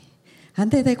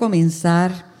Antes de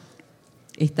comenzar,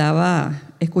 estaba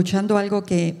escuchando algo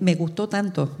que me gustó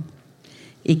tanto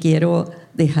y quiero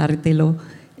dejártelo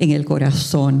en el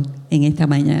corazón en esta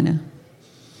mañana.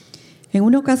 En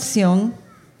una ocasión,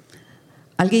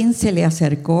 alguien se le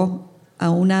acercó a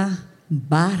una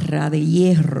barra de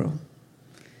hierro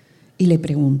y le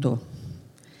preguntó: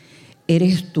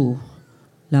 ¿eres tú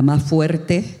la más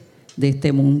fuerte de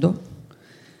este mundo?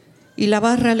 Y la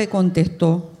barra le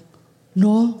contestó: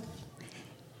 no,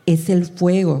 es el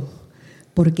fuego,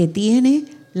 porque tiene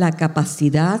la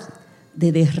capacidad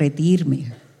de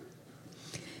derretirme.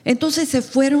 Entonces se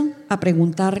fueron a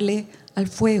preguntarle al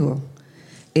fuego: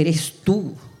 ¿eres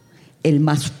tú el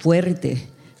más fuerte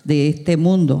de este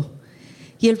mundo?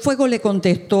 Y el fuego le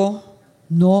contestó: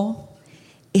 no,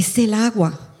 es el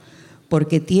agua,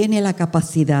 porque tiene la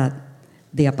capacidad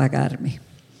de apagarme.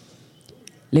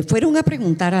 Le fueron a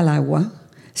preguntar al agua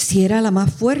si era la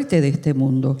más fuerte de este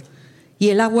mundo. Y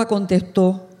el agua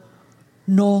contestó: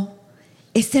 no,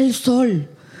 es el sol,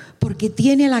 porque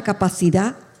tiene la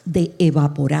capacidad de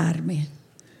evaporarme.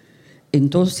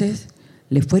 Entonces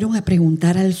le fueron a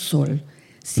preguntar al sol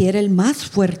si era el más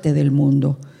fuerte del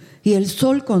mundo. Y el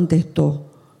sol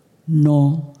contestó: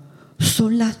 no,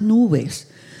 son las nubes,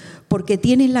 porque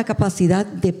tienen la capacidad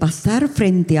de pasar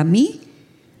frente a mí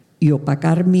y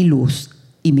opacar mi luz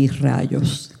y mis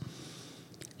rayos.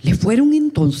 Le fueron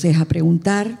entonces a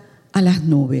preguntar a las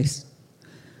nubes: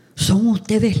 ¿son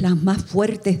ustedes las más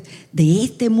fuertes de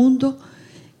este mundo?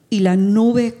 Y las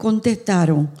nubes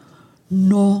contestaron: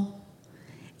 no,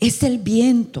 es el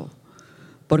viento,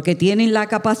 porque tienen la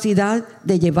capacidad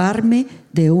de llevarme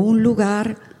de un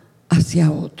lugar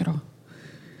hacia otro.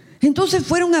 Entonces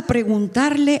fueron a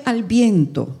preguntarle al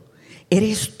viento: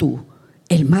 ¿eres tú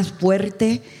el más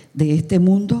fuerte de este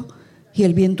mundo? Y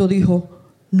el viento dijo: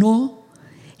 no,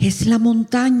 es la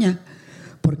montaña,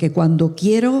 porque cuando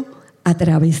quiero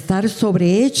atravesar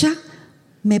sobre ella,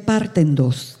 me parte en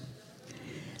dos.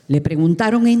 Le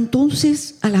preguntaron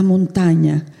entonces a la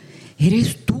montaña: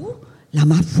 ¿eres tú la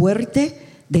más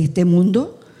fuerte de este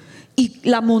mundo? Y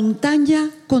la montaña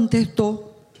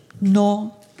contestó: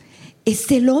 no,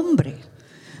 es el hombre,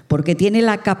 porque tiene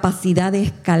la capacidad de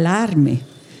escalarme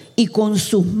y con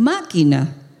sus máquinas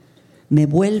me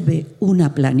vuelve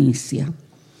una planicie.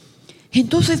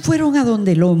 Entonces fueron a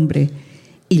donde el hombre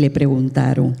y le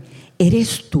preguntaron: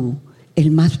 ¿eres tú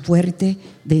el más fuerte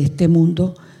de este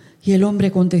mundo? Y el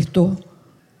hombre contestó: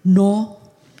 no,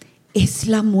 es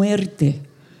la muerte,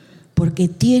 porque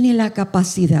tiene la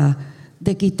capacidad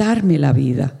de quitarme la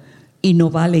vida y no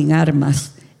valen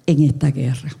armas en esta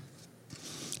guerra.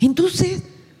 Entonces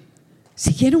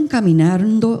siguieron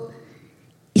caminando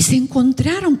y se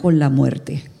encontraron con la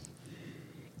muerte.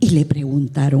 Y le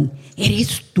preguntaron: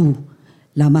 ¿eres tú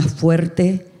la más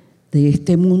fuerte de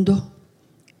este mundo?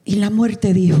 Y la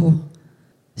muerte dijo: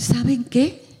 ¿saben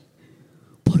qué?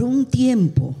 Por un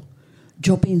tiempo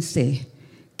yo pensé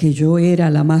que yo era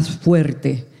la más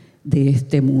fuerte de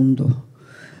este mundo.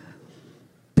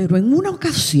 Pero en una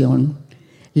ocasión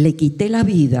le quité la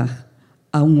vida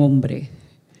a un hombre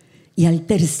y al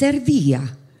tercer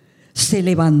día se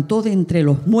levantó de entre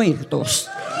los muertos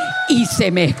y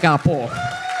se me escapó.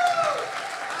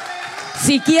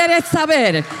 Si quieres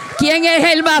saber quién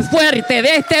es el más fuerte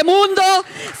de este mundo,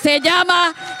 se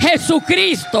llama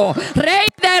Jesucristo, Rey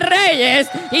de Reyes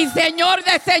y Señor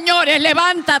de Señores.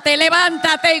 Levántate,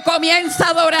 levántate y comienza a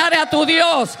adorar a tu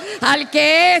Dios, al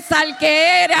que es, al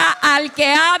que era, al que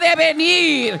ha de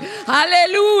venir.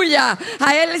 Aleluya,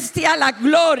 a Él sea la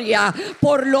gloria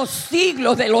por los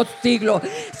siglos de los siglos.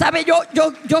 ¿Sabe?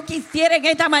 Yo quisiera en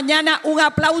esta mañana un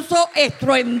aplauso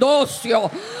estruendoso,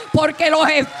 porque los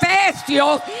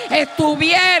efesios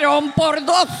estuvieron por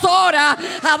 2 horas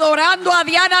adorando a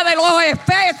Diana de los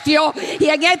Efesios, y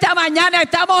en esta mañana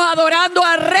estamos adorando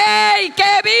al Rey que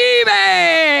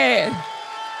vive.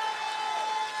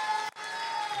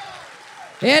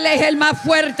 Él es el más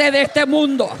fuerte de este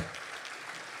mundo.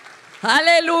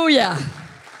 Aleluya.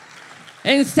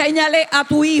 Enséñale a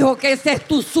tu hijo que ese es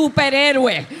tu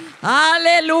superhéroe.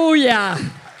 Aleluya.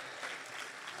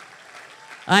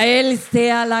 A Él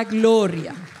sea la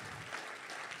gloria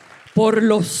por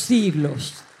los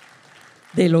siglos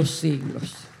de los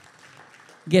siglos.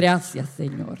 Gracias,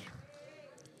 Señor.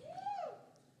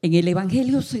 En el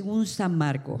Evangelio según San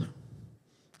Marcos,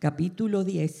 capítulo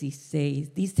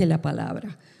 16, dice la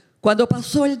palabra: cuando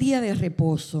pasó el día de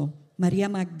reposo, María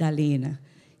Magdalena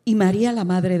y María la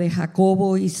madre de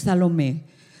Jacobo y Salomé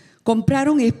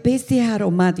compraron especies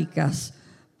aromáticas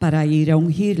para ir a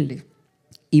ungirle.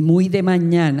 Y muy de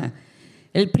mañana,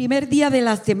 el primer día de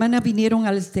la semana, vinieron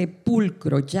al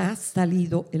sepulcro, ya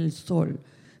salido el sol,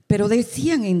 Pero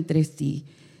decían entre sí: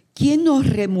 ¿quién nos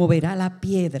removerá la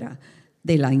piedra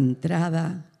de la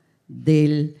entrada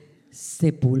del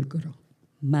sepulcro?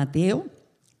 Mateo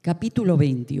capítulo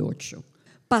 28.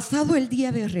 Pasado el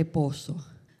día de reposo,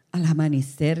 al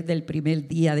amanecer del primer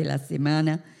día de la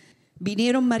semana,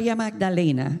 vinieron María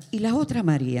Magdalena y la otra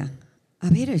María a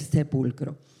ver el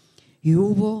sepulcro. Y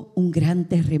hubo un gran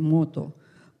terremoto,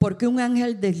 porque un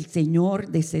ángel del Señor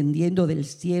descendiendo del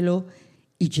cielo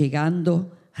y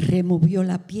llegando removió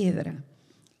la piedra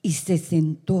y se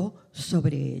sentó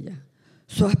sobre ella.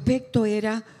 Su aspecto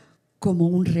era como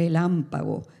un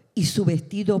relámpago y su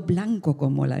vestido blanco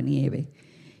como la nieve.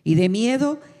 Y de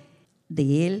miedo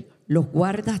de él los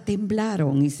guardas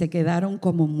temblaron y se quedaron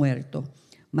como muertos.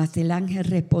 Mas el ángel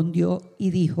respondió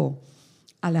y dijo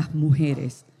a las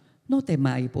mujeres: no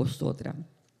temáis vosotras,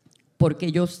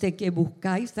 porque yo sé que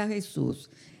buscáis a Jesús,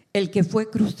 el que fue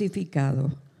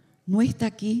crucificado. No está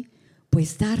aquí,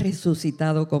 pues está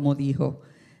resucitado como dijo.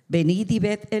 Venid y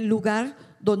ved el lugar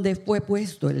donde fue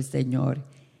puesto el Señor.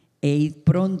 E id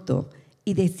pronto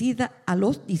y decida a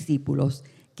los discípulos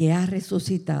que ha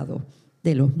resucitado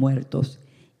de los muertos.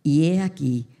 Y he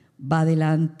aquí, va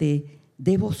delante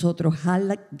de vosotros a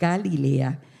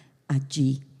Galilea,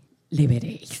 allí le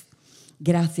veréis.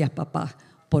 Gracias, papá,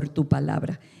 por tu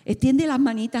palabra. Extiende las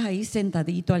manitas ahí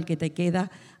sentadito al que te queda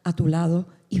a tu lado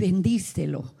y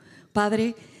bendícelo.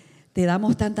 Padre, te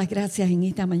damos tantas gracias en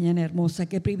esta mañana hermosa.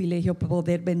 Qué privilegio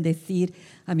poder bendecir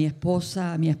a mi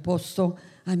esposa, a mi esposo,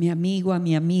 a mi amigo, a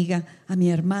mi amiga, a mi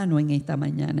hermano en esta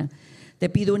mañana. Te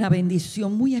pido una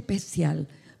bendición muy especial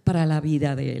para la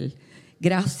vida de él.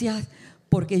 Gracias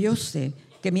porque yo sé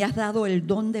que me has dado el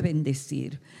don de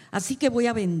bendecir. Así que voy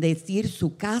a bendecir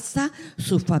su casa,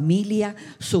 su familia,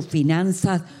 sus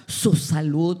finanzas, su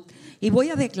salud. Y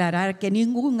voy a declarar que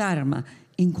ningún arma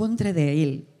en contra de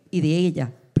él y de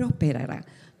ella prosperará.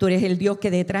 Tú eres el Dios que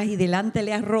detrás y delante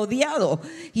le has rodeado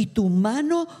y tu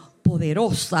mano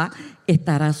poderosa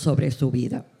estará sobre su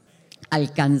vida.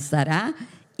 Alcanzará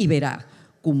y verá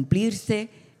cumplirse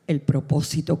el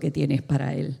propósito que tienes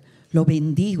para él. Lo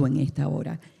bendigo en esta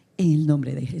hora, en el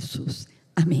nombre de Jesús.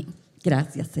 Amén.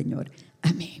 Gracias, Señor.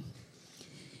 Amén.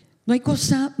 No hay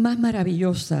cosa más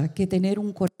maravillosa que tener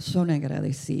un corazón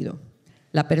agradecido.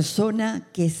 La persona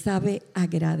que sabe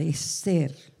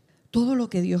agradecer todo lo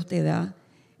que Dios te da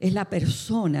es la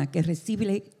persona que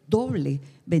recibe doble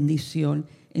bendición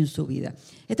en su vida.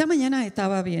 Esta mañana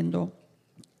estaba viendo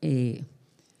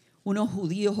unos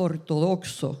judíos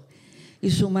ortodoxos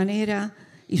y su manera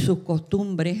y sus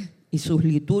costumbres y sus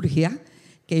liturgias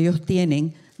que ellos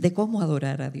tienen de cómo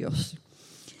adorar a Dios.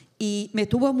 Y me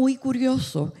estuvo muy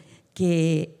curioso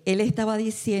que él estaba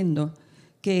diciendo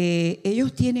que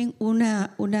ellos tienen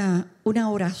una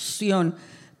oración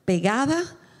pegada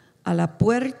a la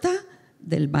puerta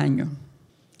del baño.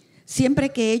 Siempre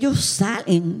que ellos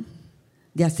salen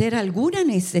de hacer alguna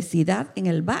necesidad en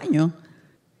el baño,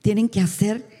 tienen que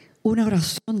hacer una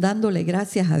oración dándole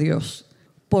gracias a Dios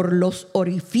por los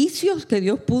orificios que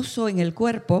Dios puso en el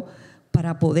cuerpo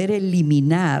para poder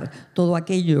eliminar todo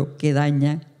aquello que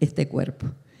daña este cuerpo.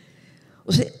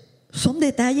 O sea, son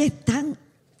detalles tan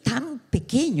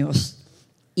pequeños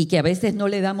y que a veces no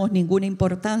le damos ninguna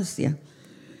importancia.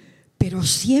 Pero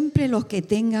siempre los que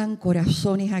tengan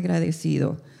corazones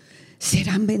agradecidos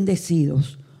serán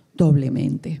bendecidos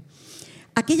doblemente.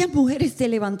 Aquellas mujeres se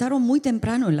levantaron muy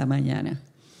temprano en la mañana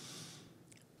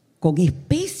con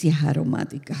especias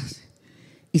aromáticas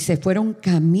y se fueron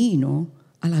camino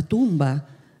a la tumba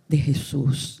de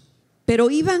Jesús. Pero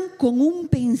iban con un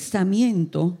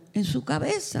pensamiento en su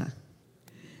cabeza.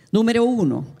 Número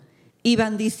 1,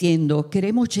 iban diciendo: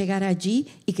 queremos llegar allí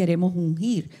y queremos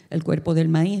ungir el cuerpo del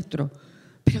Maestro.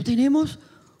 Pero tenemos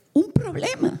un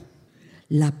problema.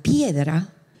 La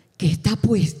piedra que está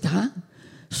puesta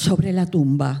sobre la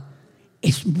tumba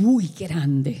es muy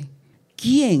grande.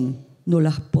 ¿Quién no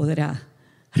las podrá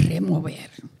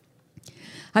remover?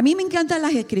 A mí me encantan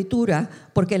las escrituras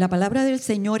porque la palabra del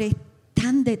Señor es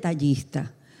tan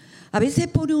detallista. A veces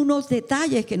pone unos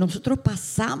detalles que nosotros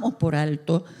pasamos por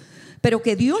alto, pero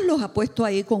que Dios los ha puesto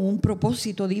ahí con un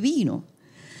propósito divino.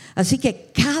 Así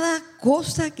que cada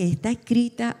cosa que está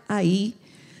escrita ahí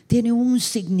tiene un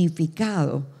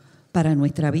significado para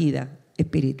nuestra vida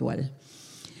espiritual.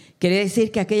 Quiere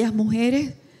decir que aquellas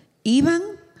mujeres iban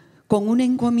con una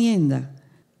encomienda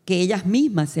que ellas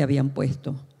mismas se habían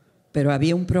puesto, pero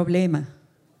había un problema.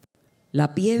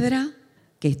 La piedra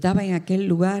que estaba en aquel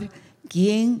lugar,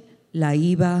 ¿quién la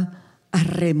iba a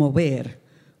remover?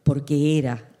 Porque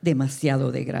era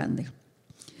demasiado de grande.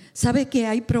 ¿Sabe que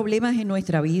hay problemas en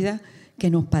nuestra vida que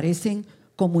nos parecen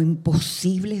como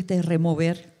imposibles de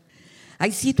remover?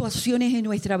 Hay situaciones en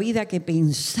nuestra vida que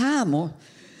pensamos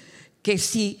que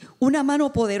si una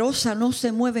mano poderosa no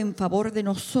se mueve en favor de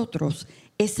nosotros,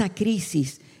 esa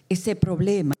crisis, ese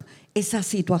problema, esa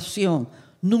situación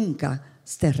nunca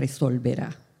se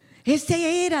resolverá.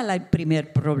 Ese era el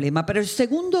primer problema, pero el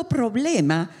segundo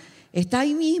problema está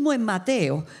ahí mismo en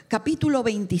Mateo, capítulo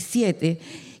 27,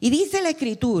 y dice la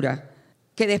Escritura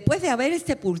que después de haber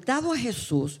sepultado a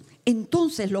Jesús,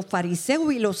 entonces los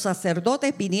fariseos y los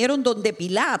sacerdotes vinieron donde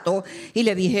Pilato y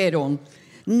le dijeron: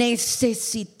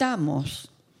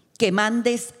 necesitamos que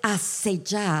mandes a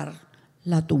sellar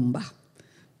la tumba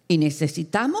y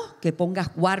necesitamos que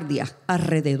pongas guardias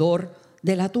alrededor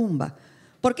de la tumba,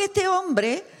 porque a este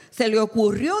hombre se le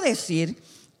ocurrió decir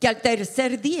que al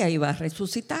tercer día iba a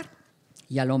resucitar.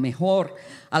 Y a lo mejor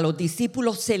a los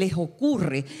discípulos se les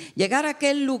ocurre llegar a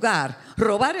aquel lugar,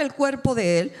 robar el cuerpo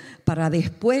de él, para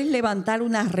después levantar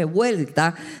una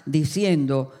revuelta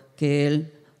diciendo que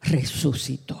él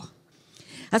resucitó.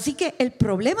 Así que el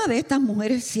problema de estas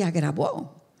mujeres se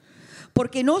agravó,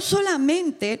 porque no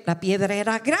solamente la piedra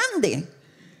era grande.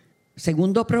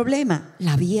 Segundo problema,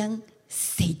 la habían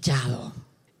sellado.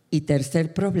 Y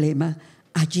tercer problema,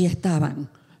 allí estaban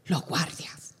los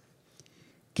guardias.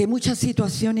 Que muchas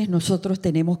situaciones nosotros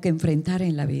tenemos que enfrentar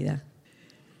en la vida,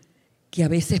 que a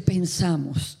veces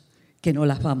pensamos que no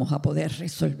las vamos a poder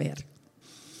resolver.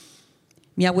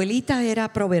 Mi abuelita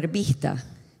era proverbista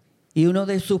y uno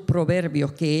de sus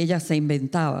proverbios que ella se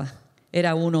inventaba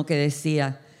era uno que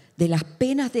decía: de las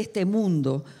penas de este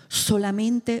mundo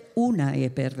solamente una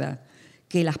es verdad,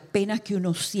 que las penas que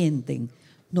uno siente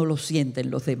no lo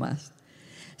sienten los demás.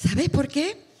 ¿Sabes por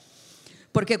qué?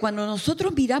 Porque cuando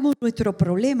nosotros miramos nuestro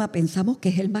problema pensamos que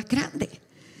es el más grande,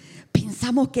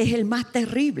 pensamos que es el más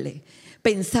terrible,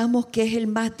 pensamos que es el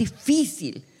más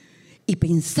difícil y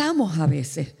pensamos a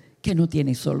veces que no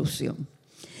tiene solución.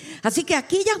 Así que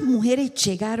aquellas mujeres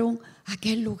llegaron a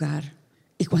aquel lugar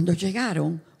y cuando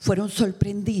llegaron fueron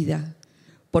sorprendidas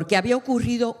porque había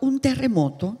ocurrido un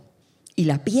terremoto y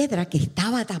la piedra que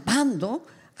estaba tapando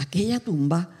aquella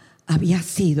tumba había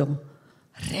sido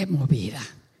removida.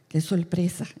 ¡Qué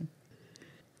sorpresa!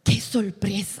 ¡Qué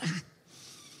sorpresa!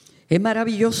 Es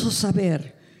maravilloso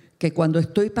saber que cuando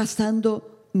estoy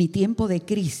pasando mi tiempo de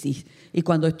crisis y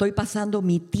cuando estoy pasando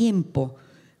mi tiempo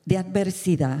de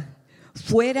adversidad,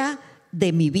 fuera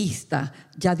de mi vista,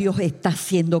 ya Dios está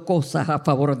haciendo cosas a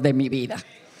favor de mi vida.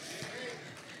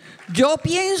 Yo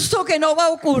pienso que no va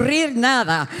a ocurrir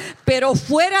nada, pero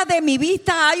fuera de mi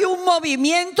vista hay un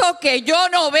movimiento que yo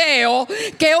no veo,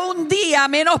 que un día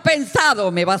menos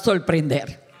pensado me va a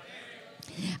sorprender.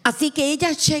 Así que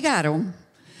ellas llegaron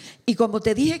y como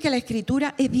te dije que la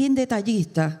Escritura es bien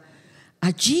detallista,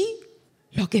 allí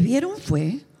lo que vieron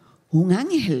fue un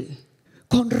ángel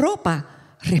con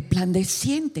ropa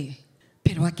resplandeciente.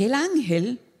 Pero aquel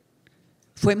ángel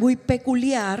fue muy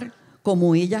peculiar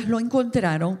como ellas lo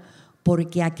encontraron,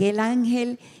 porque aquel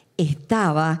ángel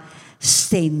estaba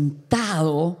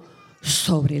sentado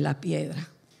sobre la piedra.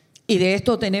 Y de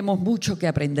esto tenemos mucho que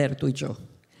aprender tú y yo.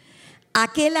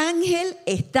 Aquel ángel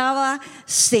estaba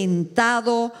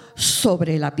sentado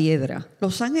sobre la piedra.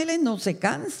 Los ángeles no se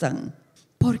cansan.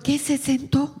 ¿Por qué se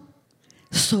sentó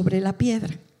sobre la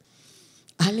piedra?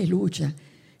 Aleluya.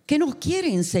 ¿Qué nos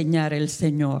quiere enseñar el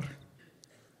Señor?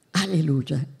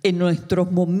 Aleluya. En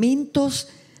nuestros momentos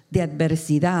de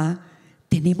adversidad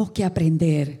tenemos que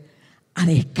aprender a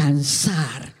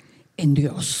descansar en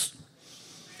Dios.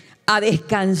 A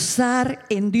descansar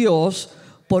en Dios,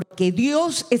 porque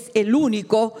Dios es el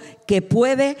único que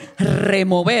puede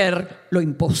remover lo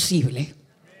imposible.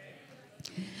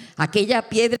 Aquella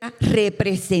piedra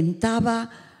representaba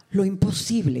lo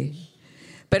imposible,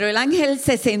 pero el ángel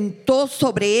se sentó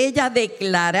sobre ella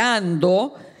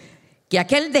declarando que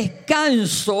aquel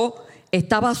descanso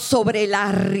estaba sobre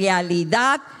la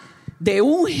realidad de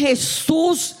un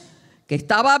Jesús que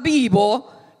estaba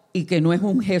vivo y que no es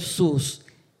un Jesús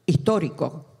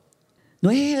histórico. No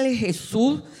es el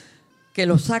Jesús que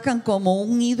lo sacan como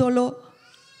un ídolo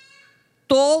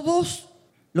todos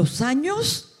los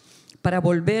años para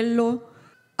volverlo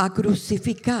a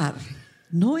crucificar.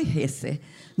 No es ese.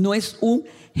 No es un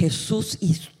Jesús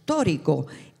histórico,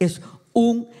 es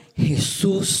un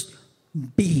Jesús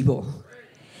vivo.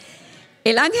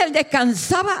 El ángel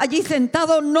descansaba allí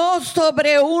sentado no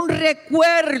sobre un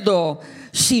recuerdo,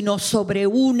 sino sobre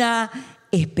una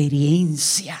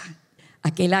experiencia.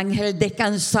 Aquel ángel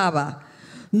descansaba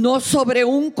no sobre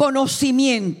un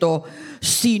conocimiento,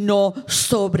 sino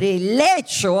sobre el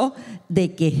hecho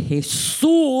de que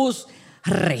Jesús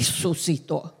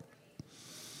resucitó.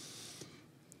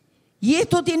 Y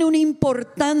esto tiene una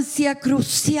importancia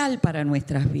crucial para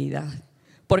nuestras vidas.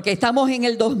 porque estamos en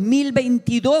el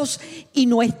 2022 y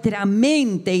nuestra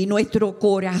mente y nuestro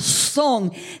corazón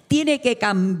tiene que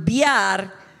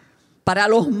cambiar para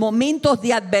los momentos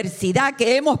de adversidad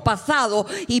que hemos pasado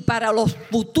y para los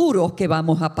futuros que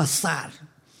vamos a pasar.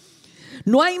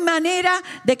 No hay manera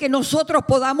de que nosotros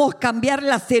podamos cambiar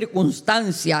las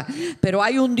circunstancias, pero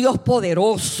hay un Dios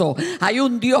poderoso, hay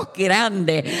un Dios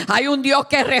grande, hay un Dios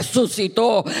que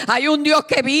resucitó, hay un Dios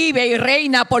que vive y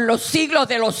reina por los siglos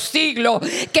de los siglos,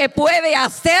 que puede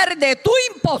hacer de tu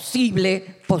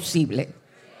imposible posible.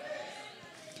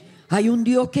 Hay un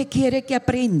Dios que quiere que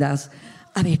aprendas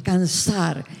a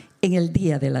descansar en el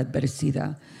día de la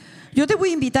adversidad. Yo te voy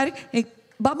a invitar,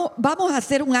 vamos a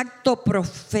hacer un acto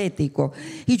profético,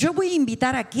 y yo voy a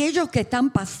invitar a aquellos que están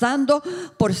pasando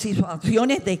por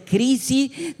situaciones de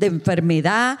crisis, de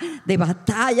enfermedad, de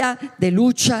batalla, de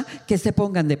lucha, que se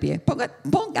pongan de pie.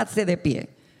 Pónganse de pie.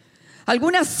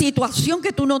 Alguna situación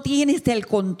que tú no tienes el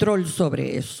control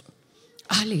sobre eso.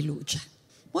 Aleluya.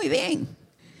 Muy bien.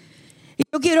 Y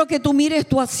yo quiero que tú mires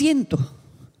tu asiento.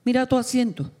 Mira tu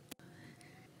asiento.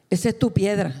 Esa es tu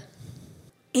piedra.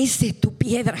 Esa es tu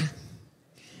piedra.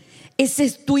 Ese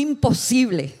es tu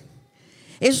imposible.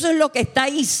 Eso es lo que está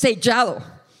ahí sellado.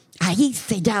 Ahí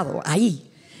sellado, ahí.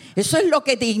 Eso es lo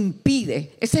que te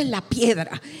impide. Esa es la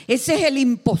piedra. Ese es el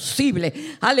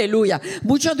imposible. Aleluya.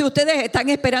 Muchos de ustedes están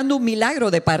esperando un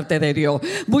milagro de parte de Dios.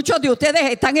 Muchos de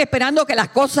ustedes están esperando que las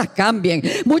cosas cambien.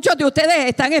 Muchos de ustedes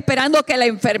están esperando que la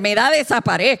enfermedad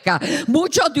desaparezca.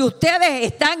 Muchos de ustedes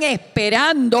están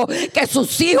esperando que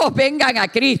sus hijos vengan a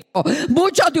Cristo.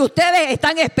 Muchos de ustedes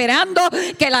están esperando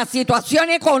que la situación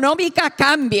económica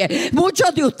cambie.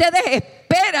 Muchos de ustedes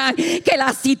esperan que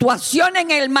la situación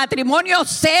en el matrimonio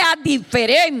sea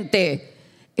diferente.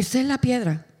 Esa es la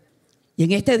piedra. Y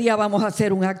en este día vamos a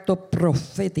hacer un acto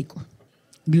profético.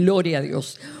 Gloria a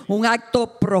Dios. Un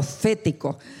acto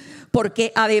profético.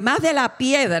 Porque además de la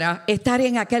piedra, estar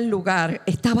en aquel lugar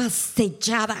estaba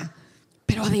sellada.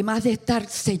 Pero además de estar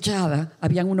sellada,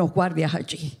 habían unos guardias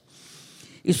allí.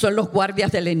 Y son los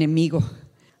guardias del enemigo.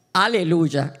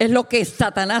 Aleluya. Es lo que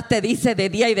Satanás te dice de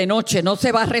día y de noche. No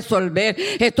se va a resolver.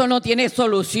 Esto no tiene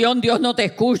solución. Dios no te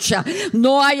escucha.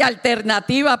 No hay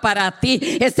alternativa para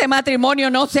ti. Ese matrimonio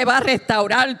no se va a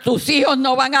restaurar. Tus hijos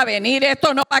no van a venir.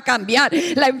 Esto no va a cambiar.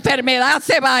 La enfermedad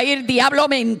se va a ir. Diablo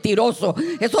mentiroso.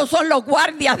 Esos son los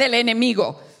guardias del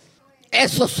enemigo.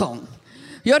 Esos son.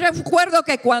 Yo recuerdo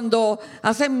que cuando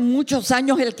hace muchos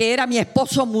años el que era mi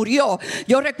esposo murió,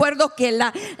 yo recuerdo que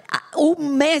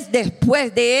un mes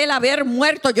después de él haber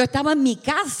muerto, yo estaba en mi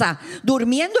casa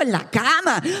durmiendo en la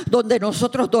cama donde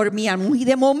nosotros dormíamos, y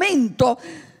de momento,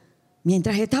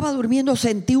 mientras estaba durmiendo,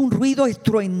 sentí un ruido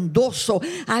estruendoso,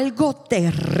 algo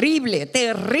terrible,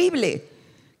 terrible,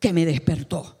 que me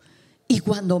despertó. Y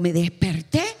cuando me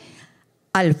desperté,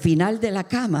 al final de la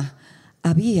cama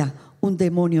había un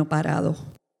demonio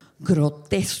parado,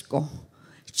 grotesco,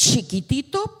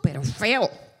 chiquitito, pero feo.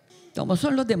 ¿Cómo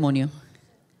son los demonios?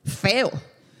 Feo.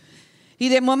 Y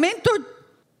de momento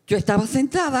yo estaba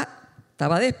sentada,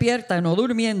 estaba despierta, no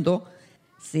durmiendo,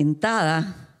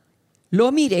 sentada.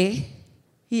 Lo miré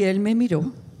y él me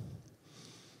miró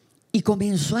y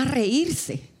comenzó a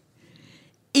reírse.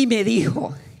 Y me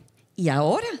dijo: ¿y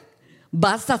ahora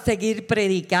vas a seguir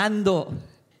predicando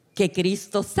que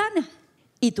Cristo sana?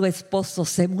 Y tu esposo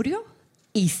se murió.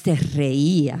 Y se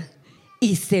reía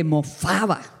y se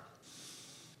mofaba.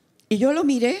 Y yo lo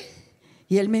miré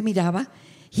y él me miraba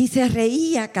y se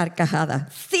reía a carcajadas.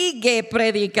 Sigue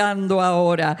predicando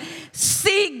ahora.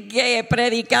 Sigue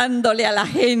predicándole a la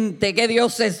gente que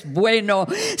Dios es bueno.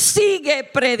 Sigue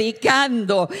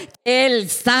predicando que Él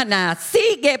sana.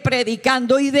 Sigue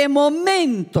predicando. Y de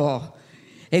momento,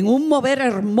 en un mover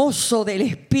hermoso del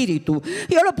Espíritu,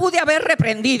 yo lo pude haber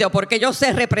reprendido, porque yo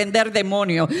sé reprender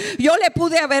demonios. Yo le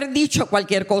pude haber dicho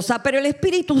cualquier cosa, pero el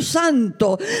Espíritu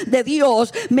Santo de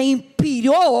Dios me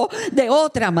inspiró de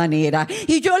otra manera.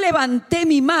 Y yo levanté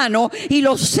mi mano y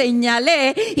lo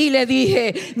señalé y le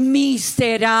dije: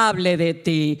 miserable de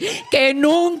ti, que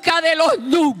nunca de los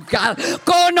nunca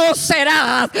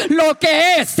conocerás lo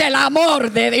que es el amor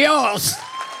de Dios.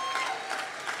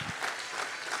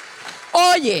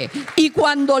 Oye, y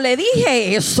cuando le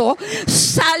dije eso,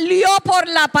 salió por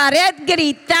la pared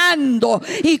gritando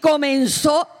y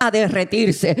comenzó a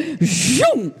derretirse.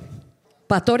 ¡Yum!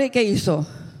 Pastor, ¿qué hizo?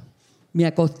 Me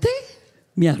acosté,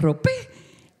 me arropé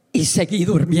y seguí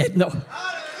durmiendo.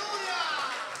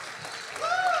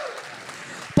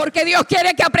 porque Dios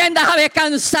quiere que aprendas a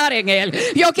descansar en Él.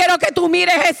 Yo quiero que tú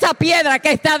mires esa piedra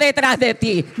que está detrás de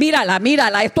ti. Mírala,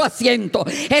 mírala, es tu asiento.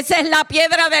 Esa es la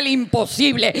piedra del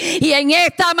imposible. Y en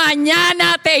esta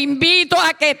mañana te invito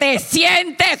a que te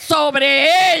sientes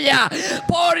sobre ella,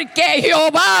 porque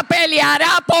Jehová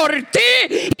peleará por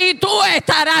ti y tú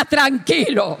estarás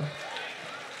tranquilo.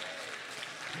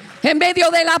 En medio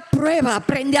de la prueba,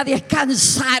 aprende a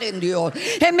descansar en Dios.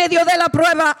 En medio de la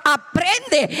prueba,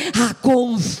 aprende a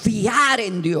confiar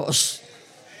en Dios.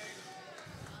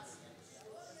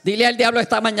 Dile al diablo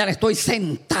esta mañana: estoy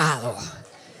sentado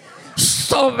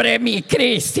sobre mi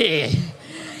crisis.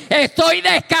 Estoy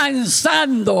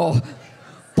descansando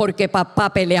porque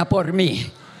papá pelea por mí.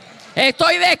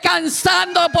 Estoy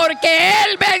descansando porque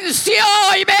Él venció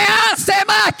y me hace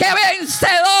más que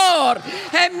vencedor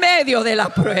en medio de la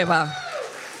prueba.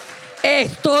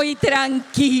 Estoy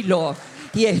tranquilo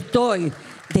y estoy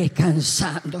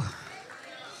descansando.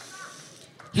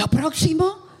 Lo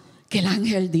próximo que el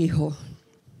ángel dijo: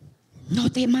 no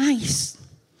temáis,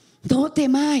 no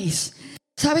temáis.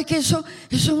 ¿Sabe que eso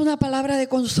es una palabra de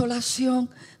consolación?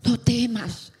 No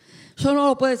temas. Eso no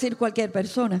lo puede decir cualquier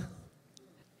persona.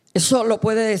 Eso lo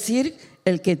puede decir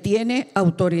el que tiene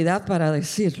autoridad para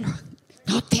decirlo.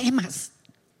 No temas,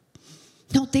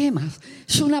 no temas.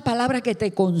 Es una palabra que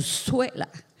te consuela.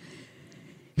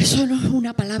 Eso no es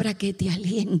una palabra que te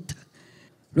alienta.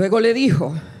 Luego le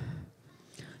dijo: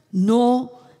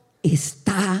 no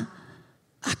está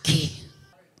aquí.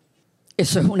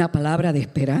 Eso es una palabra de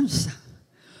esperanza.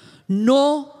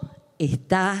 No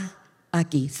está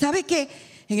aquí. ¿Sabe qué?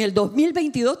 En el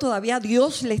 2022 todavía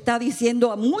Dios le está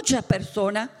diciendo a muchas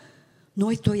personas: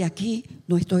 no estoy aquí,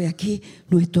 no estoy aquí,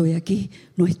 no estoy aquí,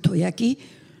 no estoy aquí,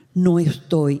 no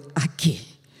estoy aquí.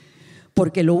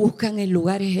 Porque lo buscan en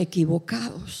lugares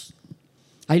equivocados.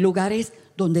 Hay lugares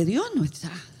donde Dios no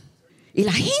está. Y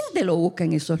la gente lo busca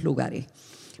en esos lugares.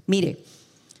 Mire,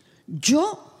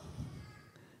 yo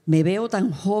me veo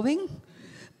tan joven,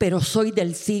 pero soy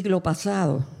del siglo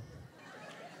pasado.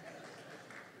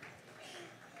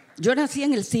 Yo nací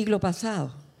en el siglo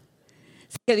pasado.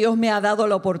 Así que Dios me ha dado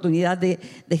la oportunidad de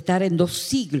estar en 2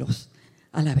 siglos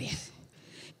a la vez.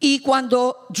 Y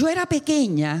cuando yo era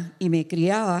pequeña y me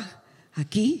criaba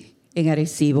aquí en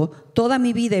Arecibo, toda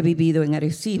mi vida he vivido en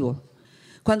Arecibo.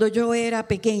 Cuando yo era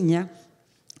pequeña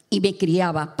y me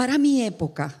criaba, para mi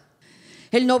época,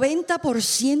 el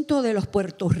 90% de los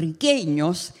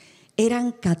puertorriqueños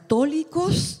eran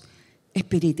católicos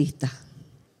espiritistas.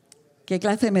 ¿Qué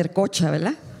clase de mercocha,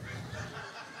 verdad?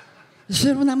 Eso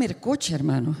era una mercocha,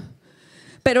 hermano.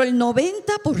 Pero el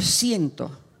 90%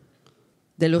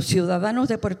 de los ciudadanos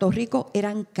de Puerto Rico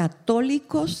eran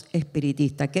católicos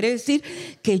espiritistas. Quiere decir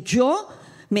que yo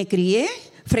me crié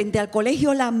frente al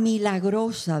colegio La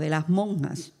Milagrosa de las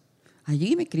monjas.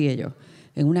 Allí me crié yo,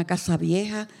 en una casa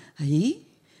vieja, allí,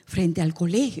 frente al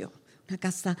colegio. Una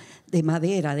casa de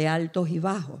madera, de altos y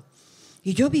bajos.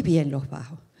 Y yo vivía en los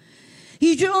bajos.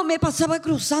 Y yo me pasaba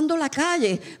cruzando la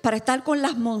calle para estar con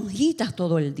las monjitas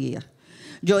todo el día.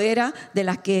 Yo era de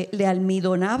las que le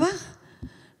almidonaba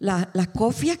las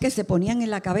cofias que se ponían en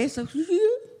la cabeza,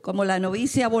 como la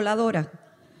novicia voladora.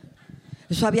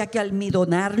 Eso había que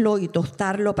almidonarlo y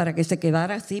tostarlo para que se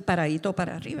quedara así paradito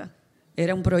para arriba.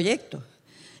 Era un proyecto.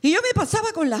 Y yo me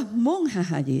pasaba con las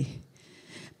monjas allí.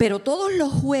 Pero todos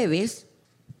los jueves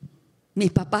mis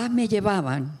papás me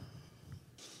llevaban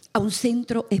a un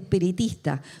centro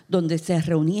espiritista donde se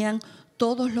reunían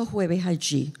todos los jueves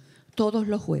allí, todos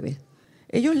los jueves.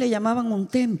 Ellos le llamaban un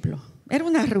templo. Era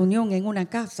una reunión en una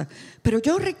casa. Pero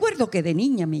yo recuerdo que de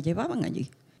niña me llevaban allí.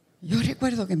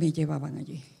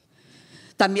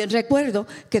 También recuerdo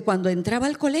que cuando entraba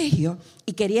al colegio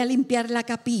y quería limpiar la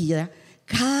capilla,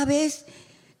 cada vez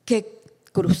que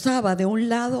cruzaba de un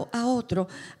lado a otro,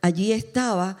 allí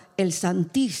estaba el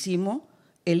Santísimo,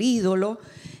 el ídolo,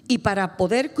 y para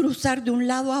poder cruzar de un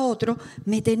lado a otro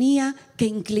me tenía que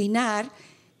inclinar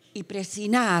y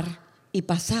presinar y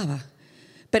pasaba.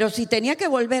 Pero si tenía que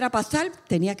volver a pasar,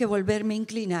 tenía que volverme a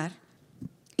inclinar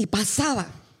y pasaba.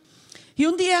 Y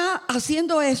un día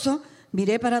haciendo eso,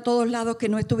 miré para todos lados que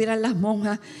no estuvieran las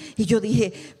monjas y yo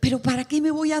dije: ¿pero para qué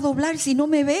me voy a doblar si no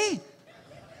me ve?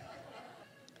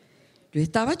 Yo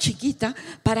estaba chiquita,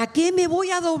 ¿para qué me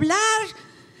voy a doblar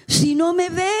si no me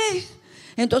ve?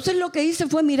 Entonces lo que hice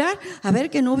fue mirar a ver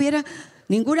que no hubiera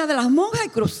ninguna de las monjas y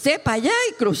crucé para allá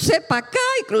y crucé para acá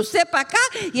y crucé para acá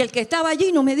y el que estaba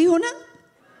allí no me dijo nada.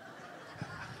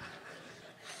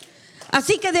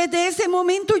 Así que desde ese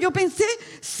momento yo pensé,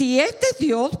 si este es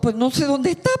Dios, pues no sé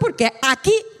dónde está porque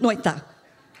aquí no está.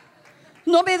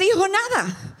 No me dijo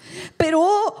nada.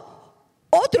 Pero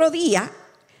otro día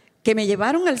que me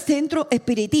llevaron al centro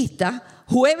espiritista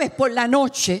jueves por la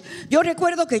noche. Yo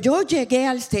recuerdo que yo llegué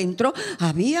al centro,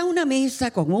 había una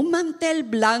mesa con un mantel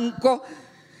blanco,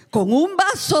 con un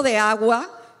vaso de agua.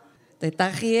 Te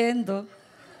estás riendo.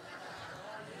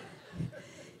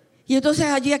 Y entonces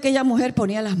allí aquella mujer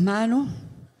ponía las manos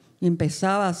y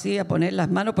empezaba así a poner las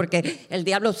manos, porque el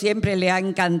diablo siempre le ha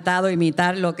encantado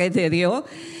imitar lo que es de Dios.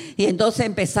 Y entonces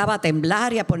empezaba a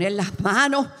temblar y a poner las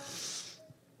manos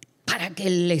para que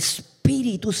el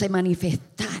Espíritu se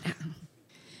manifestara.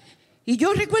 Y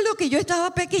yo recuerdo que yo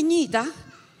estaba pequeñita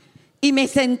y me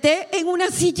senté en una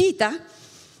sillita,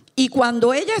 y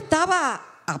cuando ella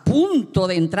estaba a punto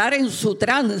de entrar en su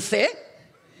trance,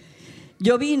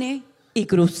 yo vine y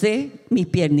crucé mis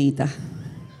piernitas.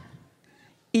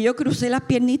 Y yo crucé las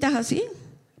piernitas así,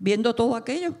 viendo todo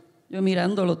aquello, yo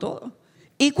mirándolo todo.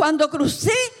 Y cuando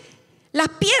crucé las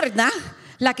piernas,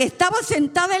 la que estaba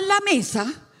sentada en la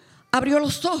mesa abrió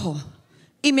los ojos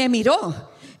y me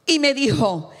miró y me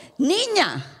dijo: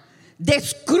 niña,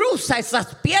 descruza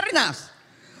esas piernas,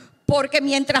 porque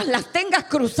mientras las tengas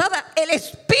cruzadas, el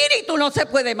Espíritu no se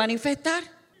puede manifestar.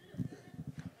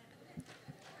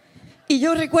 Y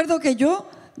yo recuerdo que yo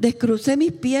descrucé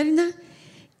mis piernas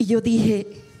y yo dije: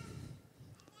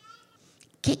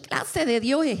 ¿qué clase de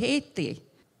Dios es este?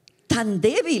 Tan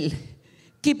débil,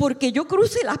 que porque yo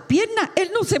cruce las piernas,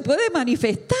 Él no se puede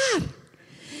manifestar.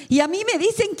 Y a mí me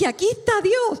dicen que aquí está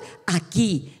Dios.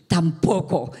 Aquí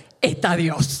tampoco está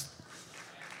Dios.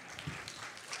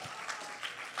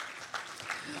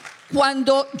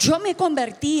 Cuando yo me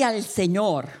convertí al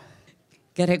Señor,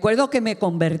 que recuerdo que me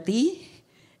convertí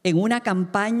en una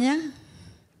campaña,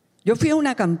 yo fui a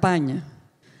una campaña.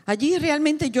 Allí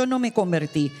realmente yo no me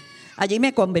convertí, allí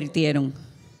me convirtieron.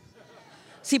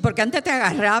 Sí, porque antes te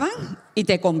agarraban y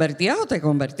te convertías o te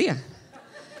convertías.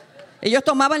 Ellos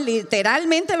tomaban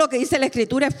literalmente lo que dice la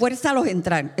Escritura: esfuérzalos a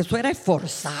entrar. Eso era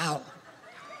esforzado.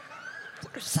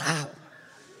 Esforzado.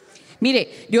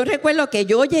 Mire, yo recuerdo que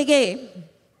yo llegué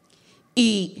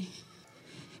y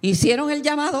hicieron el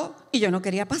llamado y yo no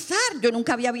quería pasar. Yo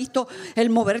nunca había visto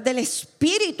el mover del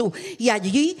Espíritu. Y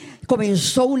allí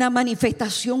comenzó una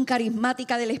manifestación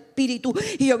carismática del Espíritu.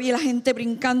 Y yo vi a la gente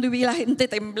brincando y vi a la gente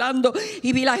temblando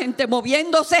y vi a la gente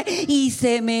moviéndose. Y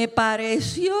se me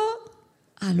pareció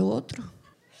al otro.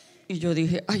 Y yo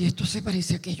dije: ay, esto se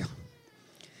parece a aquello.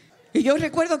 Y yo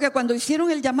recuerdo que cuando hicieron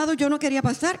el llamado yo no quería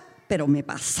pasar, pero me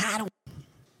pasaron.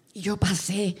 Y yo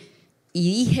pasé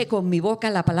y dije con mi boca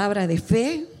la palabra de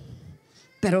fe,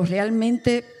 pero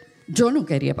realmente yo no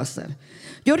quería pasar.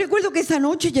 Yo recuerdo que esa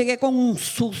noche llegué con un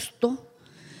susto,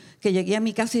 que llegué a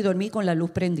mi casa y dormí con la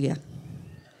luz prendida.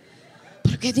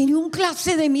 Porque tenía un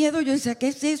clase de miedo. Yo decía: ¿qué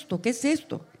es esto? ¿Qué es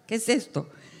esto? ¿Qué es esto?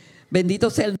 Bendito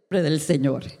sea el nombre del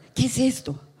Señor. ¿Qué es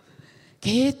esto?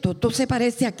 ¿Qué es esto? Esto se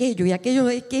parece a aquello y aquello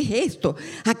es: ¿qué es esto?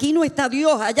 Aquí no está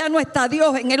Dios, allá no está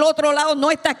Dios, en el otro lado no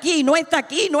está aquí, no está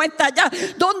aquí, no está allá.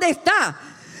 ¿Dónde está?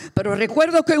 Pero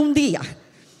recuerdo que un día,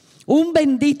 un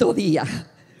bendito día,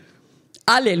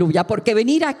 aleluya, porque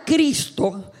venir a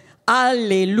Cristo,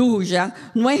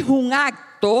 aleluya, no es un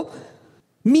acto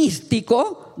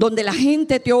místico donde la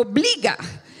gente te obliga.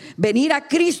 Venir a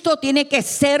Cristo tiene que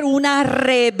ser una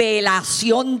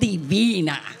revelación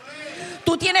divina.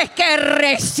 Tú tienes que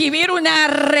recibir una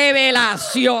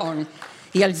revelación.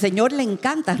 Y al Señor le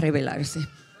encanta revelarse.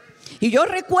 Y yo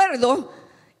recuerdo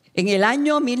en el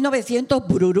año 1900,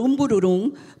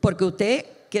 bururum, porque usted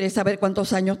quiere saber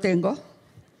cuántos años tengo.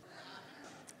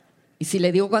 Y si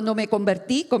le digo cuando me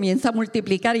convertí, comienza a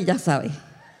multiplicar y ya sabe.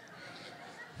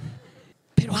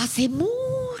 Pero hace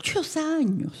muchos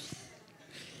años,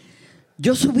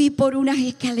 yo subí por unas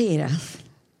escaleras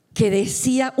que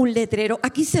decía un letrero: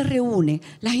 aquí se reúne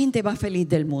la gente más feliz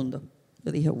del mundo.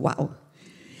 Yo dije: wow.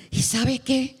 ¿Y sabe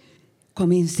qué?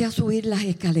 Comencé a subir las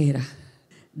escaleras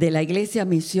de la Iglesia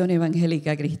Misión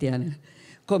Evangélica Cristiana.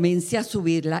 Comencé a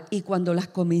subirlas y cuando las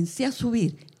comencé a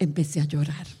subir, empecé a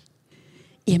llorar.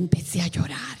 Y empecé a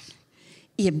llorar.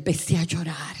 Y empecé a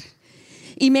llorar.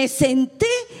 Y me senté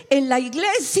en la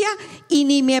iglesia y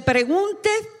ni me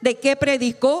preguntes de qué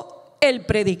predicó el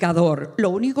predicador. Lo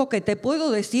único que te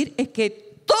puedo decir es que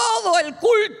todo el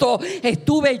culto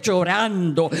estuve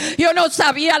llorando. Yo no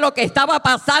sabía lo que estaba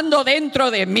pasando dentro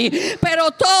de mí,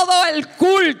 pero todo el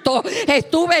culto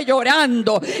estuve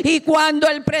llorando. Y cuando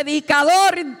el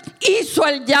predicador hizo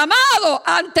el llamado,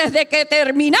 antes de que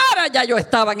terminara, ya yo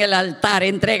estaba en el altar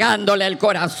entregándole el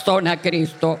corazón a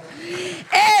Cristo.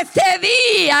 Ese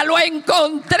día lo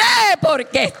encontré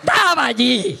porque estaba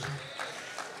allí.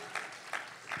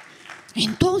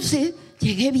 Entonces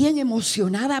llegué bien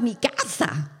emocionada a mi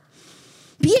casa,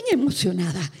 bien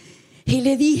emocionada. Y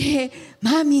le dije,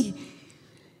 mami,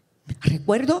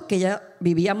 recuerdo que ya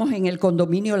vivíamos en el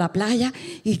condominio La Playa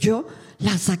y yo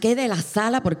la saqué de la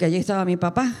sala porque allí estaba mi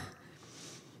papá,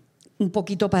 un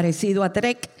poquito parecido a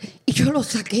Trek, y yo lo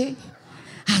saqué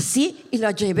así y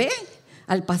la llevé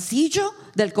al pasillo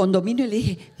del condominio y le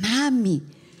dije, mami.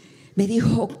 Me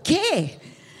dijo, ¿qué?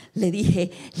 Le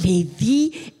dije, le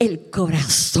di el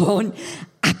corazón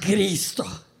a Cristo.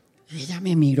 Y ella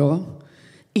me miró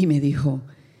y me dijo,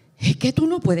 es que tú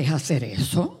no puedes hacer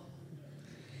eso.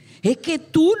 Es que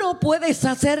tú no puedes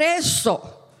hacer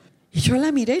eso. Y yo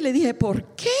la miré y le dije,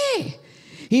 ¿por qué?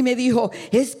 Y me dijo,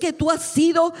 es que tú has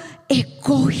sido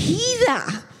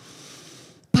escogida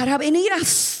para venir a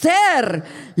hacer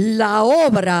la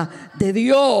obra de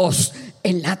Dios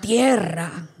en la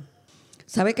tierra.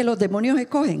 ¿Sabe que los demonios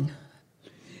escogen?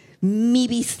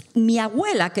 Mi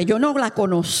abuela, que yo no la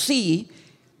conocí,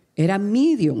 era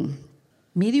medium.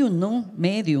 Medium no,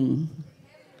 medium.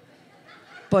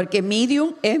 Porque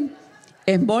medium es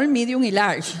small, medium y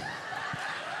large.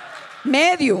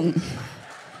 Medium.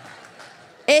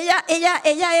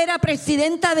 Ella era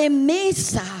presidenta de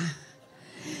mesa.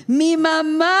 Mi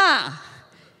mamá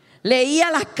leía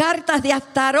las cartas de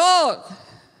Astarot.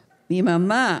 Mi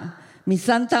mamá, mi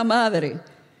santa madre,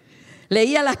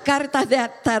 leía las cartas de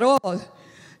Astarot.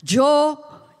 Yo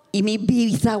y mis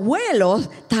bisabuelos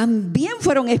también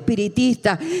fueron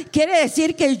espiritistas. Quiere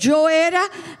decir que yo era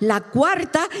la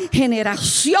cuarta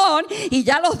generación y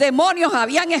ya los demonios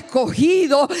habían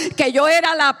escogido que yo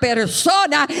era la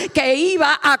persona que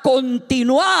iba a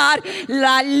continuar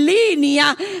la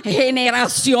línea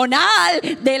generacional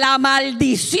de la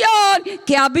maldición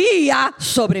que había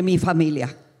sobre mi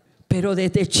familia. Pero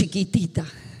desde chiquitita,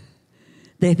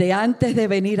 desde antes de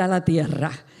venir a la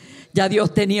tierra, ya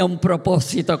Dios tenía un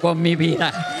propósito con mi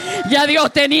vida. Ya Dios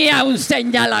tenía un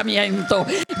señalamiento.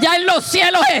 Ya en los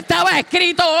cielos estaba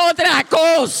escrito otra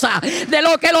cosa de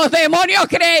lo que los demonios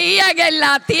creían en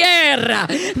la tierra.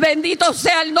 Bendito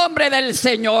sea el nombre del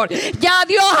Señor. Ya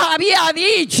Dios había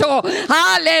dicho,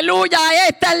 aleluya,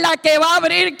 esta es la que va a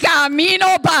abrir camino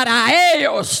para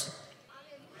ellos.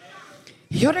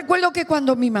 Y yo recuerdo que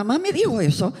cuando mi mamá me dijo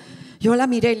eso, yo la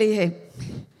miré y le dije,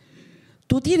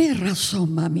 tú tienes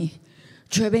razón, mami.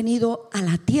 Yo he venido a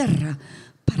la tierra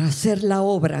para hacer la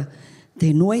obra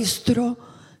de nuestro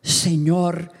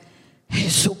Señor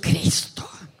Jesucristo.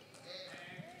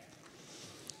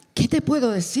 ¿Qué te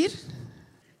puedo decir?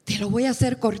 Te lo voy a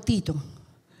hacer cortito.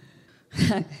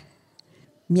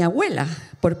 Mi abuela,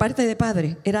 por parte de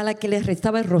padre, era la que les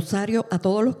rezaba el rosario a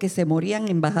todos los que se morían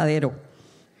en Bajadero.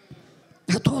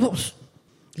 A todos.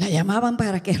 La llamaban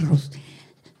para que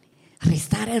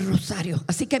rezara el rosario.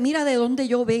 Así que mira de dónde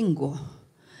yo vengo.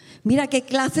 Mira qué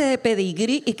clase de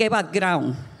pedigrí y qué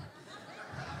background.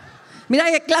 Mira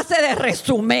qué clase de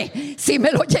resumen, si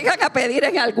me lo llegan a pedir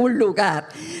en algún lugar.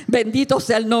 Bendito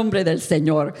sea el nombre del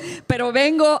Señor. Pero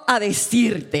vengo a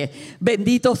decirte,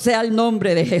 bendito sea el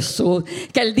nombre de Jesús,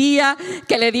 que el día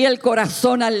que le di el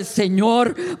corazón al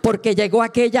Señor, porque llegó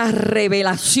aquella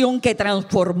revelación que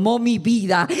transformó mi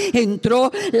vida,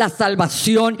 entró la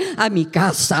salvación a mi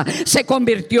casa. Se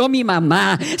convirtió mi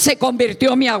mamá, se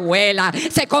convirtió mi abuela,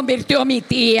 se convirtió mi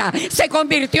tía, se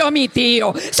convirtió mi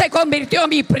tío, se convirtió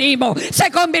mi primo,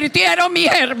 se convirtieron mis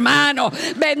hermanos.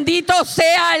 Bendito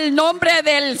sea el nombre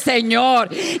del Señor.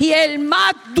 Y el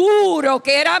más duro,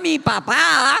 que era mi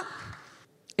papá,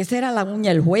 esa era la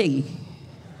uña del juez.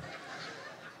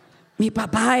 Mi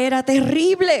papá era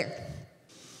terrible,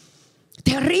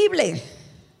 terrible.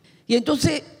 Y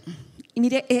entonces,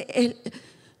 mire,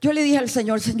 yo le dije al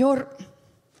Señor, Señor,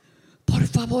 por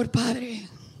favor, Padre,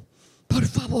 por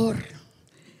favor,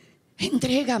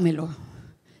 entrégamelo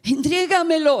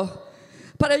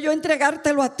para yo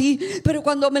entregártelo a ti. Pero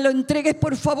cuando me lo entregues,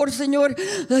 por favor, Señor,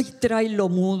 ay, tráelo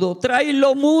mudo.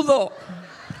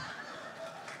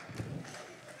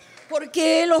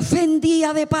 Porque él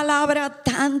ofendía de palabra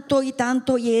tanto y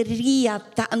tanto y hería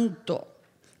tanto.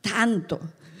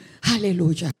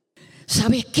 Aleluya.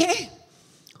 ¿Sabes qué?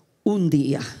 Un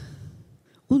día,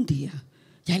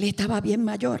 ya él estaba bien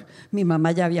mayor. Mi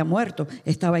mamá ya había muerto,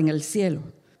 estaba en el cielo.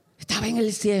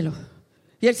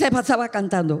 Y él se pasaba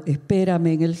cantando,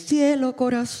 espérame en el cielo,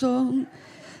 corazón,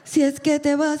 si es que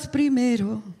te vas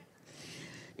primero.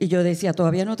 Y yo decía,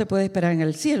 todavía no te puedes esperar en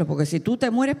el cielo, porque si tú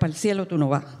te mueres, para el cielo tú no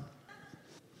vas.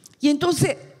 Y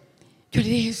entonces yo le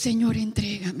dije, Señor,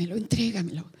 entrégamelo.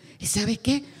 ¿Y sabes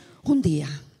qué? Un día,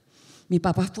 mi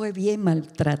papá fue bien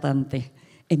maltratante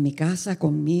en mi casa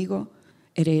conmigo.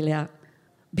 Era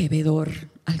bebedor,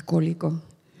 alcohólico,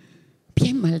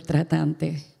 bien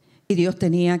maltratante. Y Dios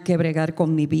tenía que bregar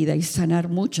con mi vida y sanar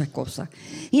muchas cosas.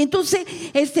 Y entonces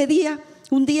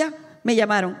un día me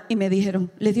llamaron y me dijeron,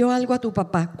 ¿le dio algo a tu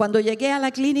papá? Cuando llegué a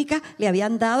la clínica le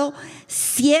habían dado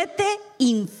 7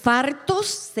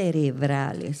 infartos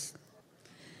cerebrales.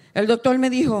 El doctor me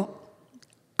dijo,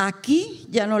 aquí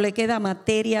ya no le queda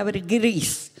materia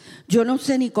gris. Yo no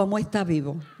sé ni cómo está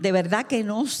vivo. De verdad que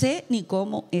no sé ni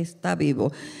cómo está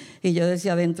vivo. Y yo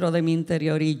decía dentro de mi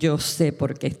interior, y yo sé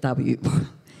por qué está vivo.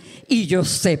 Y yo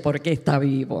sé por qué está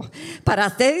vivo. Para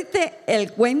hacerte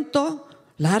el cuento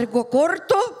largo,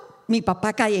 corto, mi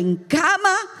papá cae en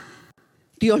cama,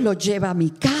 Dios lo lleva a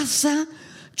mi casa,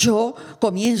 yo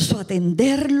comienzo a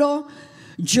atenderlo,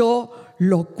 yo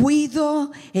lo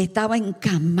cuido, estaba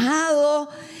encamado,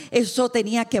 eso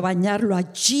tenía que bañarlo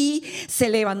allí, se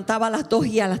levantaba a las 2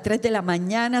 y a las 3 de la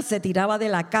mañana, se tiraba de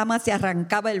la cama, se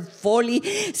arrancaba el foli,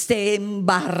 se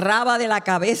embarraba de la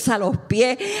cabeza a los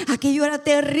pies, aquello era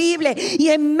terrible. Y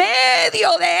en medio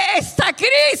de esta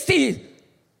crisis,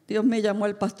 Dios me llamó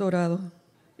al pastorado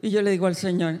y yo le digo al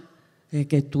Señor, es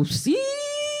que tú sí.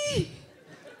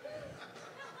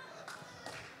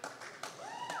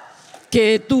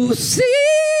 Que tú sí.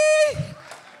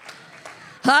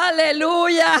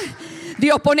 Aleluya.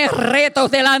 Dios pone retos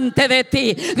delante de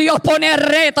ti. Dios pone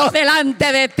retos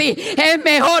delante de ti. Es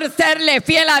mejor serle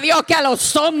fiel a Dios que a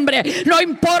los hombres. No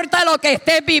importa lo que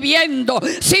estés viviendo.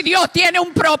 Si Dios tiene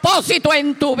un propósito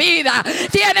en tu vida,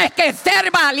 tienes que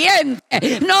ser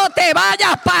valiente. No te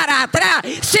vayas para atrás.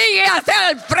 Sigue hacia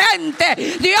el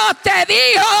frente. Dios te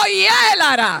dijo y Él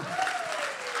hará.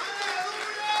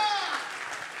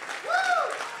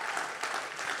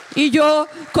 Y yo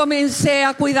comencé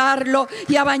a cuidarlo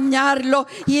y a bañarlo.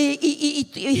 Y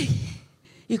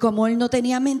como él no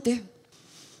tenía mente,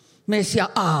 me decía,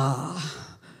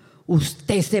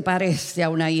 usted se parece a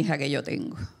una hija que yo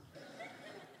tengo.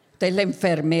 Usted es la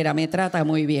enfermera, me trata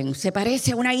muy bien. Se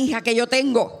parece a una hija que yo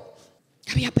tengo.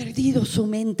 Había perdido su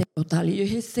mente total. Y yo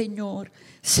dije, Señor,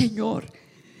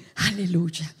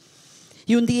 aleluya.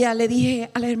 Y un día le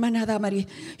dije a la hermana Damaris,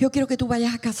 yo quiero que tú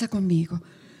vayas a casa conmigo.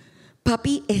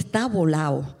 Papi está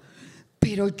volado,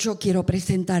 pero yo quiero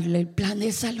presentarle el plan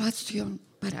de salvación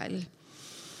para él.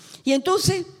 Y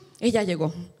entonces ella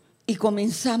llegó y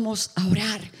comenzamos a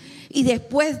orar. Y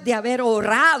después de haber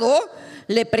orado,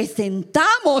 le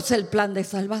presentamos el plan de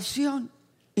salvación.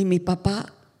 Y mi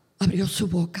papá abrió su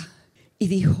boca y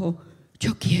dijo,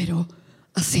 yo quiero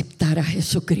aceptar a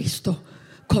Jesucristo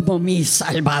como mi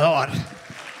Salvador.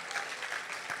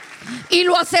 Y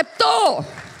lo aceptó.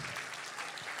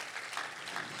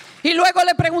 Y luego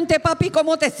le pregunté, papi,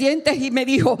 ¿cómo te sientes? Y me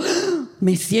dijo,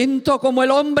 me siento como el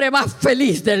hombre más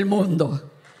feliz del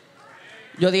mundo.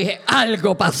 Yo dije,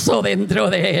 algo pasó dentro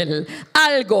de él.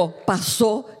 Algo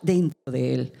pasó dentro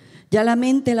de él. Ya la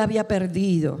mente la había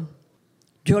perdido.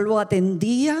 Yo lo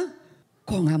atendía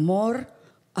con amor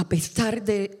a pesar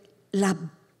de la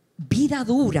vida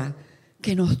dura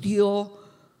que nos dio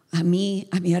a mí,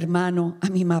 a mi hermano, a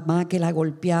mi mamá que la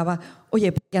golpeaba.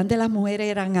 Oye, porque antes las mujeres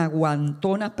eran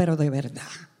aguantonas, pero de verdad.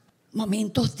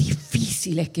 Momentos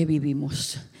difíciles que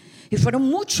vivimos. Y fueron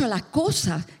muchas las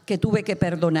cosas que tuve que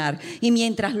perdonar. Y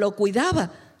mientras lo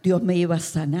cuidaba, Dios me iba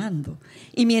sanando.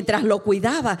 Y mientras lo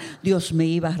cuidaba, Dios me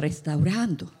iba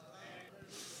restaurando.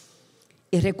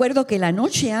 Y recuerdo que la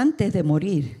noche antes de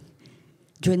morir,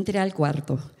 yo entré al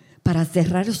cuarto para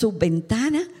cerrar sus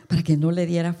ventanas para que no le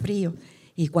diera frío.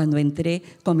 Y cuando entré,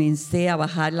 comencé a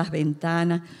bajar las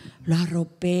ventanas, lo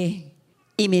arropé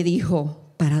y me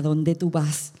dijo, ¿para dónde tú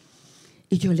vas?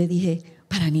 Y yo le dije,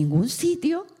 para ningún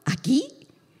sitio, aquí,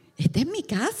 esta es mi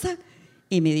casa.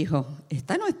 Y me dijo,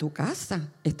 esta no es tu casa,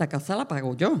 esta casa la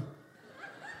pago yo.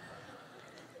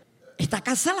 Esta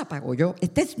casa la pago yo,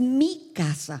 esta es mi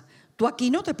casa, tú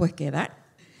aquí no te puedes quedar.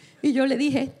 Y yo le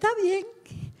dije, está bien,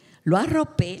 lo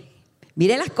arropé.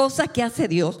 Mire las cosas que hace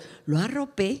Dios, lo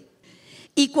arropé.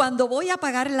 Y cuando voy a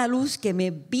apagar la luz, que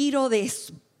me viro de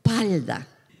espalda,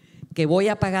 que voy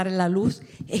a apagar la luz,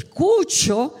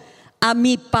 escucho a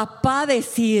mi papá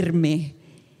decirme,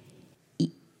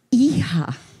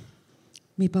 hija.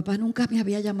 Mi papá nunca me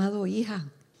había llamado hija.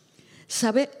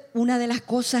 ¿Sabe? Una de las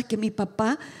cosas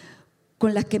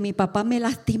con las que mi papá me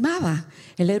lastimaba,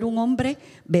 él era un hombre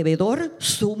bebedor,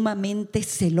 sumamente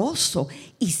celoso,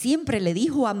 y siempre le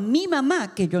dijo a mi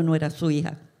mamá que yo no era su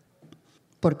hija.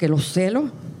 Porque los celos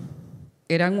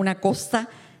eran una cosa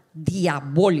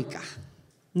diabólica,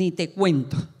 ni te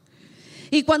cuento.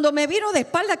 Y cuando me viro de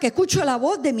espalda, que escucho la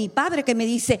voz de mi padre que me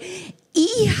dice,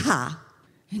 hija,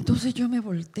 entonces yo me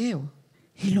volteo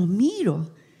y lo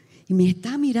miro y me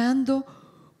está mirando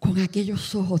con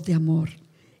aquellos ojos de amor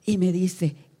y me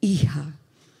dice, hija,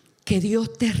 Que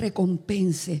Dios te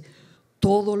recompense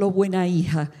todo lo buena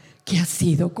hija que has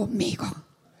sido conmigo.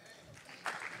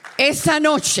 Esa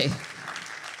noche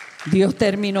Dios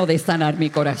terminó de sanar mi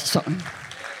corazón.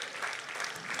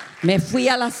 Me fui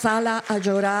a la sala a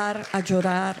llorar, a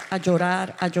llorar, a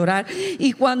llorar, a llorar.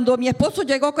 Y cuando mi esposo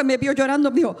llegó, que me vio llorando,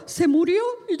 me dijo, ¿se murió?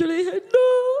 Y yo le dije,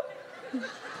 no.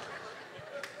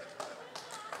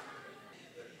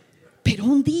 Pero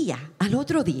un día, al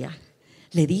otro día,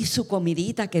 le di su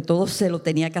comidita, que todo se lo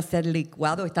tenía que hacer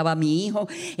licuado. Estaba mi hijo,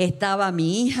 estaba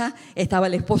mi hija, estaba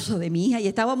el esposo de mi hija y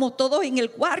estábamos todos en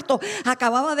el cuarto.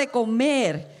 Acababa de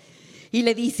comer. Y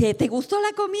le dice, ¿te gustó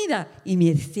la comida? Y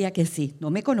me decía que sí. No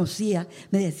me conocía,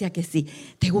 me decía que sí.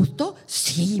 ¿Te gustó?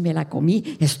 Sí, me la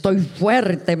comí. Estoy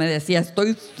fuerte, me decía,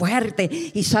 estoy fuerte.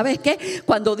 ¿Y sabes qué?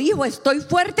 Cuando dijo estoy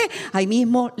fuerte, ahí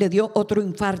mismo le dio otro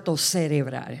infarto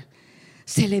cerebral.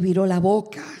 Se le viró la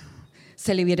boca.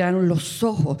 Se le viraron los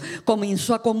ojos,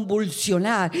 comenzó a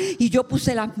convulsionar y yo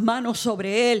puse las manos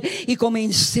sobre él y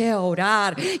comencé a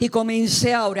orar y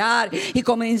comencé a orar y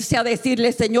comencé a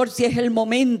decirle, Señor, si es el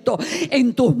momento,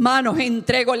 en tus manos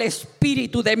entrego el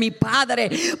espíritu de mi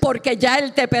Padre, porque ya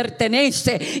él te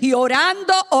pertenece. Y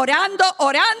orando, orando,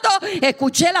 orando,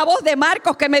 escuché la voz de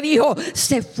Marcos que me dijo,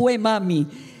 se fue mami,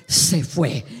 se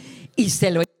fue, y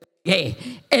se lo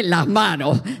entregué en las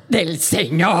manos del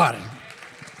Señor.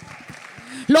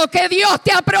 Lo que Dios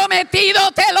te ha prometido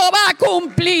te lo va a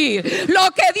cumplir.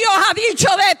 Lo que Dios ha dicho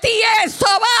de ti, eso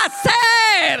va a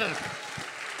ser.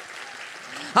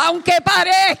 Aunque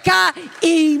parezca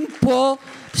imposible.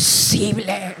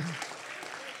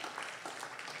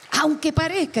 Aunque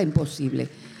parezca imposible.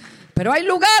 Pero hay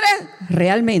lugares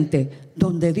realmente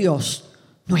donde Dios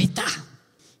no está.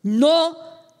 No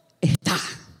está.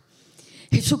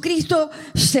 Jesucristo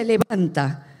se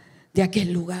levanta de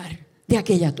aquel lugar, de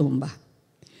aquella tumba.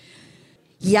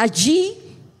 Y allí,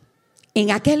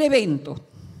 en aquel evento,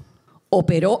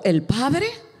 operó el Padre,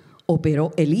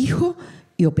 operó el Hijo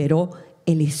y operó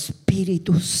el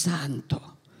Espíritu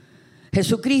Santo.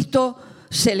 Jesucristo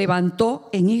se levantó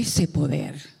en ese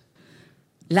poder.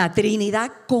 La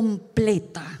Trinidad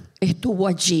completa estuvo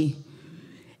allí,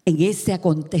 en ese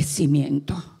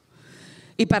acontecimiento.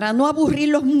 Y para no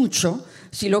aburrirlos mucho,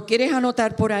 si lo quieres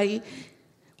anotar por ahí,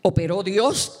 operó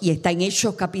Dios, y está en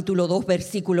Hechos capítulo 2,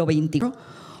 versículo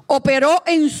 21. Operó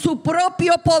en su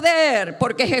propio poder,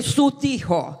 porque Jesús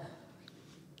dijo,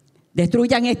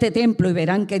 destruyan este templo y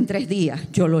verán que en 3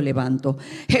 días yo lo levanto.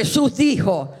 Jesús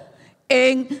dijo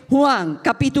en Juan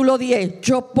capítulo 10,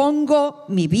 yo pongo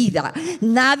mi vida,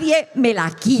 nadie me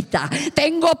la quita.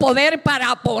 Tengo poder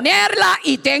para ponerla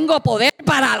y tengo poder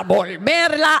para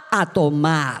volverla a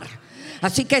tomar.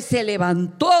 Así que se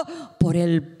levantó por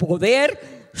el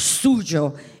poder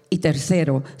suyo. Y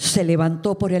tercero, se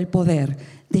levantó por el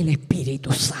poder del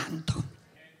Espíritu Santo.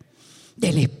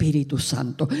 Del Espíritu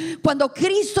Santo. Cuando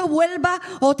Cristo vuelva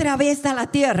otra vez a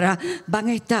la tierra, van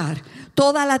a estar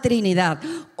toda la Trinidad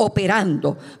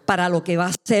operando para lo que va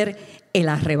a ser el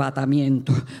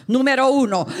arrebatamiento. Número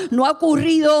 1, no ha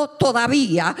ocurrido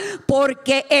todavía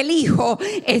porque el Hijo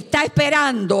está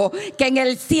esperando que en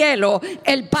el cielo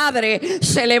el Padre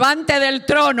se levante del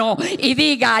trono y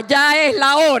diga, ya es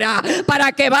la hora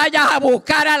para que vayas a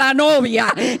buscar a la novia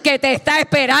que te está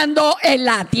esperando en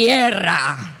la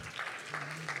tierra.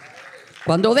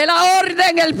 Cuando dé la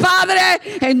orden el Padre,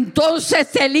 entonces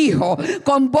el Hijo,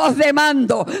 con voz de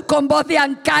mando, con voz de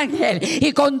arcángel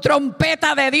y con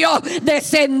trompeta de Dios,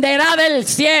 descenderá del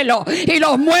cielo y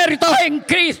los muertos en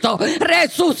Cristo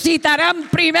resucitarán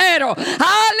primero.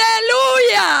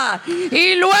 ¡Aleluya!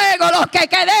 Y luego los que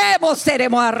quedemos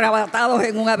seremos arrebatados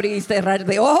en un abrir y cerrar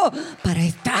de ojos para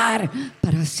estar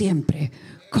para siempre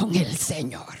con el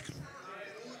Señor.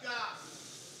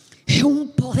 Es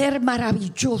un poder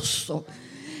maravilloso,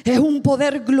 es un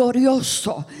poder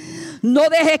glorioso. No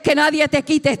dejes que nadie te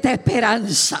quite esta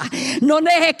esperanza. No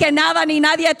dejes que nada ni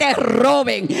nadie te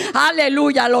roben.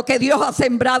 Aleluya, lo que Dios ha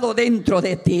sembrado dentro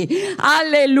de ti.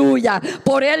 Aleluya,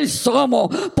 por Él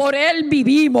somos, por Él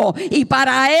vivimos y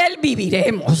para Él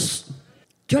viviremos.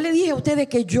 Yo le dije a ustedes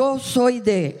que yo soy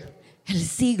del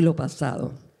siglo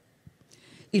pasado.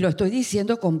 Y lo estoy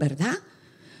diciendo con verdad.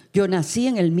 Yo nací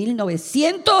en el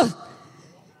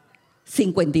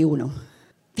 1951.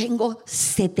 Tengo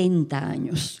 70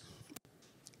 años.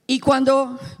 Y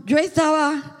cuando yo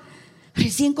estaba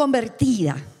recién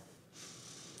convertida,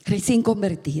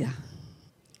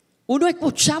 uno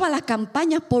escuchaba las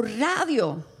campañas por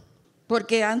radio,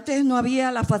 porque antes no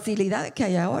había las facilidades que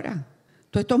hay ahora.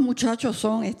 Todos estos muchachos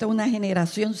esta es una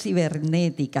generación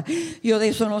cibernética. Yo de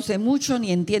eso no sé mucho,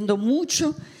 ni entiendo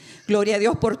mucho. Gloria a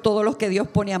Dios por todos los que Dios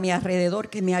pone a mi alrededor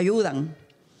que me ayudan.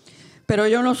 pero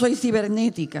yo no soy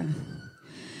cibernética.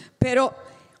 Pero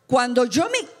cuando yo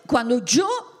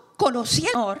conocí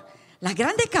al Señor, las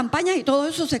grandes campañas y todo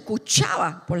eso se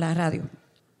escuchaba por la radio.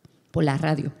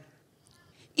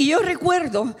 Y yo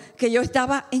recuerdo que yo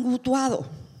estaba en Utuado.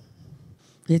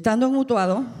 Y estando en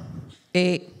Utuado,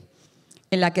 en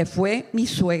la que fue mi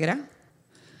suegra,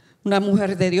 una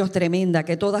mujer de Dios tremenda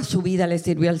que toda su vida le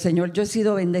sirvió al Señor. Yo he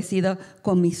sido bendecida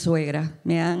con mi suegra.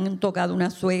 Me han tocado una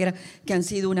suegra que han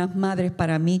sido unas madres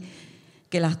para mí,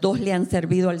 que las dos le han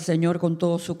servido al Señor con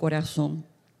todo su corazón.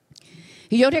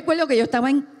 Y yo recuerdo que yo estaba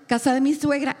en casa de mi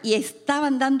suegra y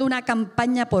estaban dando una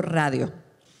campaña por radio.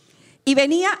 Y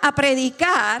venía a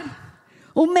predicar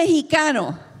un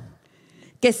mexicano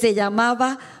que se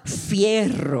llamaba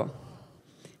Fierro.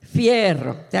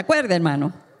 ¿Se acuerda,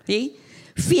 hermano? ¿Sí?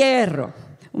 Fierro,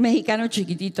 un mexicano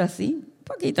chiquitito así, un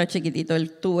poquito chiquitito, él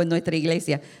estuvo en nuestra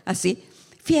iglesia, así.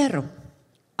 Fierro,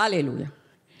 aleluya.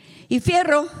 Y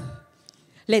Fierro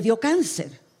le dio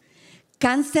cáncer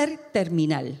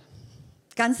terminal.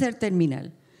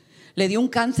 Le dio un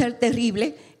cáncer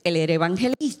terrible. Él era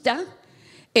evangelista,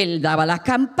 él daba las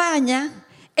campañas,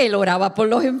 él oraba por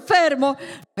los enfermos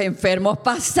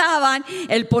pasaban,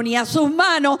 él ponía sus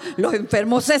manos, los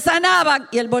enfermos se sanaban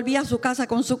y él volvía a su casa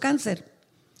con su cáncer.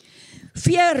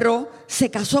 Fierro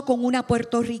se casó con una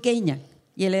puertorriqueña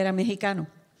y él era mexicano.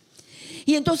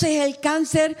 Y entonces el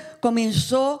cáncer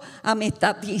comenzó a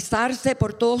mestatizarse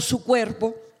por todo su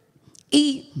cuerpo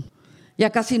y ya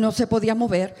casi no se podía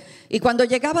mover. Y cuando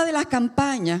llegaba de las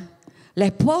campañas, la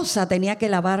esposa tenía que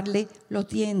lavarle los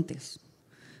dientes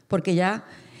porque ya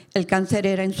el cáncer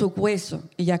era en su hueso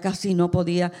y ya casi no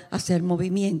podía hacer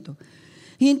movimiento.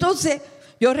 Y entonces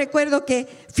yo recuerdo que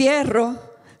Fierro,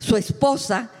 su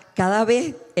esposa, cada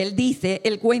vez,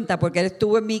 él cuenta, porque él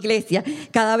estuvo en mi iglesia,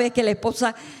 cada vez que la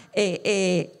esposa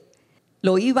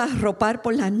lo iba a arropar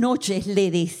por las noches, le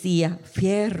decía: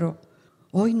 Fierro,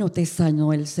 hoy no te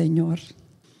sanó el Señor.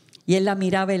 Y él la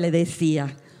miraba y le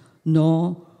decía: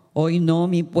 no, hoy no,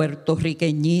 mi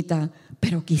puertorriqueñita,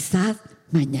 pero quizás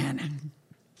mañana.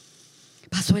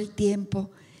 Pasó el tiempo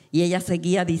y ella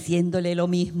seguía diciéndole lo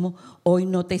mismo: hoy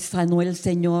no te sanó el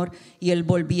Señor. Y él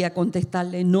volvía a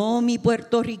contestarle: no, mi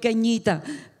puertorriqueñita,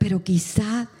 pero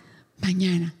quizás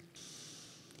mañana.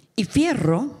 Y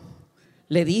Fierro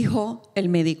le dijo el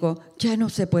médico: ya no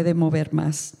se puede mover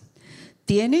más.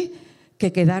 Tiene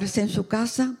que quedarse en su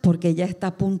casa porque ya está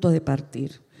a punto de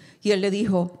partir. Y él le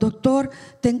dijo: doctor,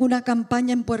 tengo una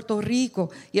campaña en Puerto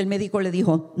Rico. Y el médico le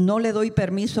dijo: no le doy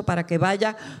permiso para que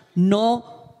vaya,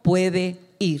 no puede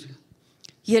ir.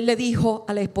 Y él le dijo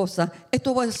a la esposa: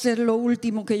 esto va a ser lo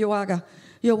último que yo haga,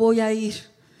 yo voy a ir.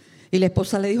 Y la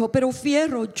esposa le dijo: pero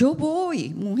Fierro, yo voy,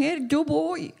 mujer, yo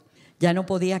voy. Ya no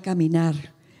podía caminar,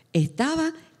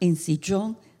 estaba en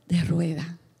sillón de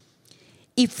rueda.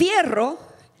 Y Fierro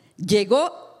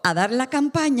llegó a dar la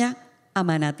campaña a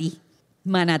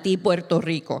Manatí, Puerto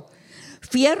Rico.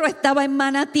 Fierro estaba en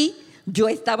Manatí, yo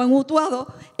estaba en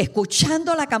Utuado,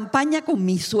 escuchando la campaña con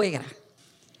mi suegra.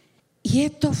 Y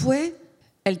esto fue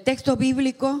el texto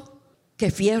bíblico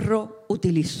que Fierro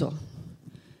utilizó.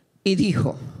 Y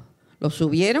dijo, lo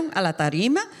subieron a la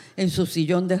tarima en su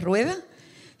sillón de ruedas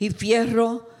y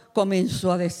Fierro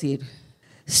comenzó a decir: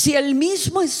 si el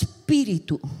mismo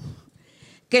Espíritu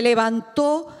que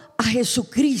levantó a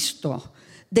Jesucristo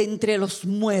de entre los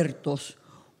muertos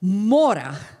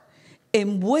mora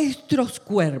en vuestros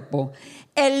cuerpos,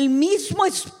 el mismo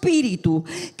Espíritu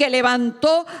que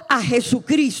levantó a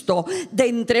Jesucristo de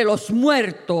entre los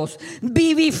muertos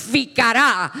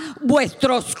vivificará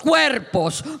vuestros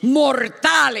cuerpos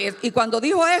mortales. Y cuando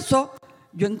dijo eso,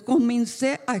 yo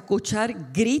comencé a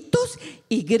escuchar gritos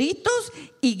y gritos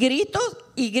y gritos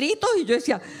y gritos. Y yo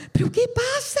decía: ¿pero qué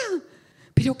pasa?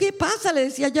 ¿Pero qué pasa? Le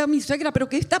decía ya a mi suegra: ¿pero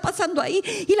qué está pasando ahí?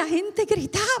 Y la gente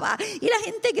gritaba,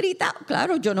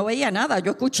 Claro, yo no veía nada,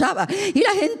 yo escuchaba. Y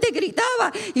la gente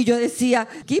gritaba. Y yo decía: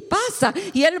 ¿qué pasa?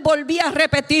 Y él volvía a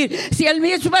repetir: si el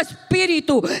mismo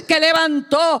Espíritu que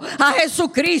levantó a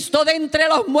Jesucristo de entre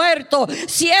los muertos,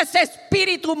 si ese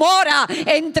Espíritu mora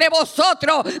entre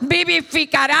vosotros,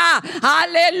 vivificará.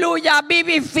 Aleluya,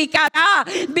 vivificará.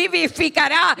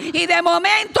 Y de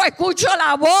momento escucho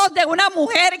la voz de una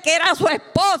mujer que era su esposa,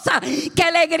 esposa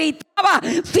que le gritaba: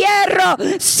 fierro,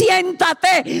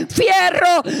 siéntate,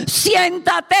 fierro,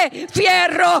 siéntate,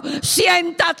 fierro,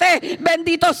 siéntate.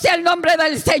 Bendito sea el nombre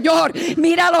del Señor.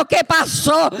 Mira lo que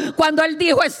pasó cuando él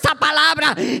dijo esa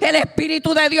palabra. El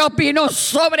Espíritu de Dios vino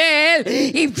sobre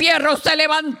él y Fierro se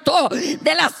levantó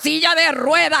de la silla de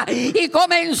ruedas y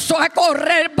comenzó a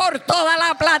correr por toda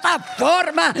la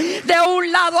plataforma de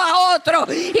un lado a otro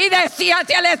y decía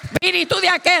hacia el Espíritu de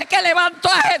aquel que levantó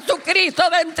a Jesucristo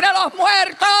de entre los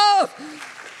muertos.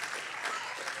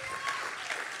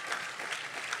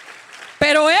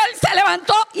 Pero él se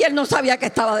levantó y él no sabía que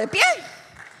estaba de pie.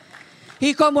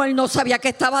 Y como él no sabía que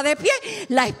estaba de pie,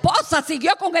 la esposa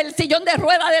siguió con el sillón de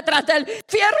ruedas detrás de él.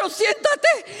 Fierro,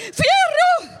 siéntate,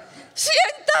 Fierro,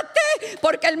 siéntate.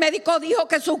 Porque el médico dijo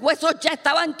que sus huesos ya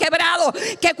estaban quebrados,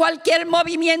 que cualquier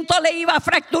movimiento le iba a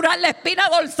fracturar la espina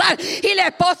dorsal. Y la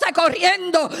esposa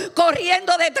corriendo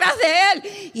detrás de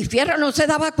él. Y Fierro no se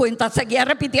daba cuenta, seguía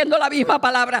repitiendo la misma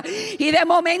palabra. Y de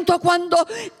momento, cuando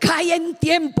cae en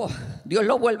tiempo, Dios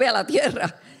lo vuelve a la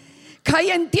tierra.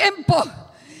 Cae en tiempo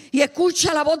y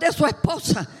escucha la voz de su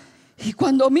esposa. Y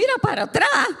cuando mira para atrás,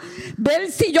 ve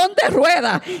el sillón de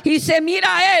ruedas y se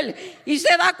mira a él y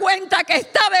se da cuenta que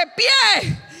está de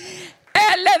pie.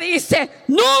 Él le dice: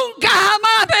 nunca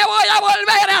jamás me voy a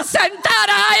volver a sentar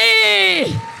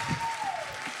ahí.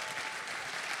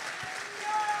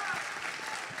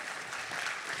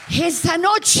 Esa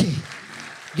noche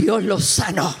Dios lo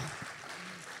sanó.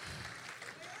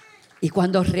 Y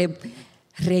cuando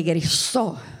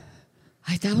regresó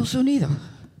a Estados Unidos,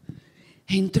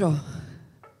 entró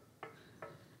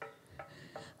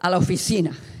a la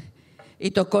oficina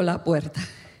y tocó la puerta.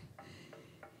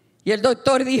 Y el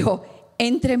doctor dijo: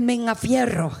 éntrenme a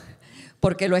Fierro,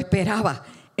 porque lo esperaba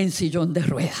en sillón de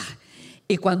ruedas.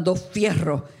 Y cuando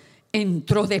Fierro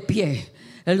entró de pie,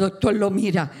 el doctor lo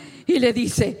mira y le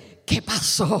dice: ¿qué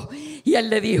pasó? Y él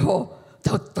le dijo: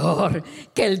 doctor,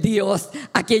 que el Dios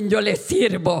a quien yo le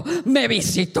sirvo me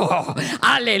visitó.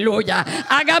 Aleluya.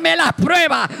 Hágame las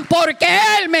pruebas porque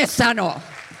Él me sanó.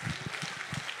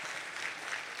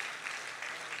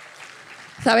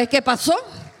 ¿Sabes qué pasó?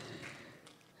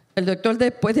 El doctor,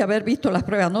 después de haber visto las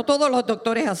pruebas, no todos los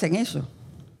doctores hacen eso,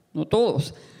 no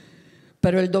todos,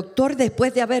 pero el doctor,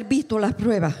 después de haber visto las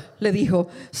pruebas, le dijo: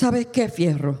 ¿sabes qué,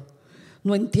 Fierro?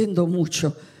 No entiendo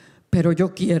mucho, pero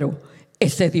yo quiero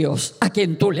ese Dios a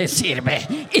quien tú le sirves.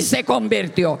 Y se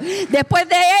convirtió. Después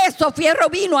de eso, Fierro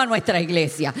vino a nuestra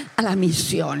iglesia, a la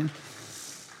misión.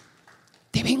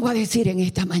 Te vengo a decir en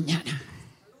esta mañana,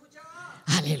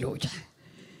 aleluya,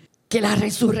 que la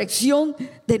resurrección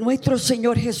de nuestro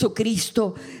Señor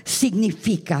Jesucristo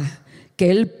significa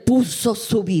que Él puso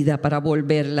su vida para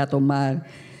volverla a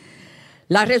tomar.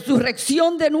 La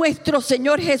resurrección de nuestro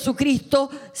Señor Jesucristo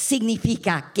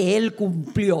significa que Él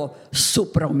cumplió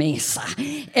su promesa.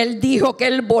 Él dijo que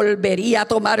Él volvería a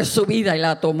tomar su vida y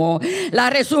la tomó. La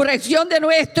resurrección de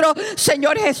nuestro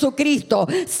Señor Jesucristo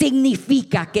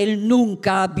significa que Él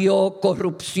nunca vio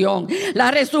corrupción.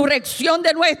 La resurrección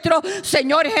de nuestro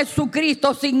Señor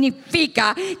Jesucristo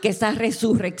significa que esa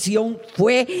resurrección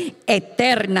fue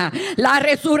eterna. La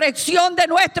resurrección de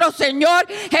nuestro Señor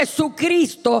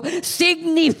Jesucristo significa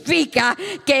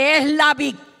que es la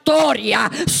victoria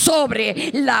sobre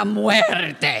la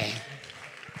muerte.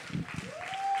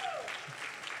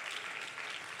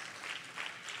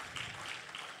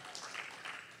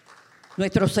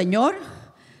 Nuestro Señor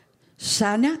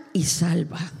sana y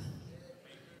salva.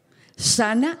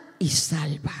 Sana y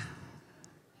salva.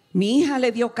 Mi hija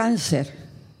le dio cáncer.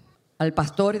 Al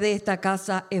pastor de esta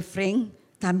casa, Efrén,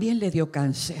 también le dio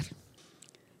cáncer.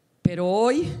 Pero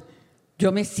hoy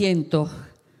yo me siento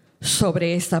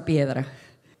sobre esa piedra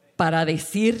para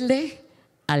decirle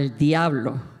al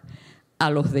diablo,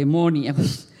 a los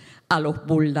demonios, a los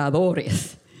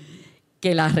burladores,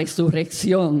 que la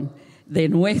resurrección de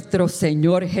nuestro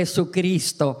Señor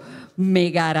Jesucristo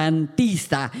me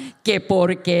garantiza que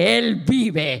porque Él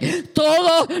vive,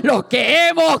 todos los que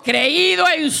hemos creído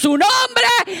en su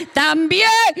nombre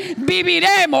también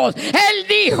viviremos. Él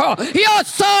dijo: yo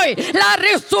soy la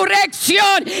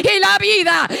resurrección y la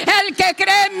vida. El que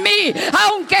cree en mí,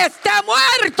 aunque esté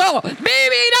muerto,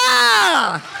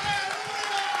 vivirá.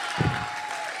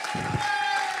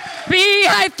 Mi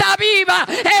hija está viva,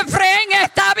 Efrén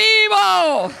está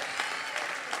vivo.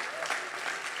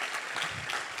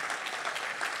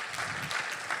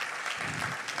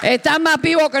 Están más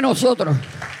vivos que nosotros.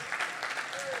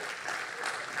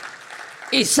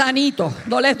 Y sanitos,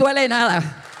 no les duele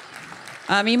nada.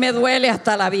 A mí me duele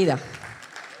hasta la vida.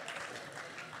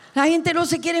 La gente no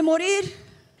se quiere morir.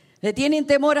 Le tienen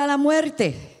temor a la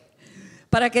muerte.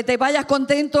 para que te vayas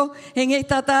contento en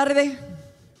esta tarde,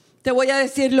 te voy a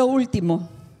decir lo último.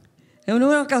 En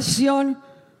una ocasión,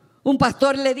 un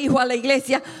pastor le dijo a la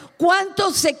iglesia: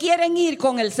 ¿cuántos se quieren ir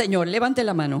con el Señor? Levante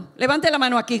la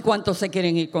mano aquí, ¿cuántos se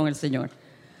quieren ir con el Señor?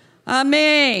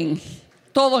 Amén.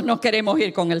 Todos nos queremos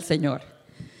ir con el Señor.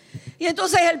 Y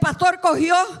entonces el pastor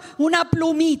cogió una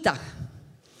plumita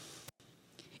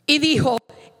y dijo: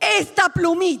 esta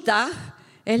plumita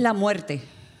es la muerte.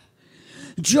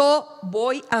 Yo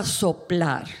voy a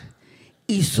soplar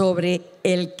y sobre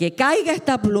el que caiga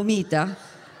esta plumita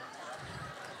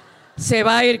se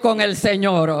va a ir con el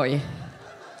Señor hoy.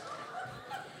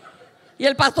 Y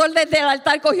el pastor desde el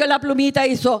altar cogió la plumita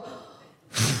y hizo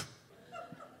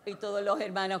y todos los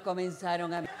hermanos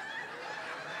comenzaron a...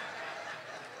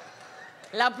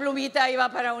 La plumita iba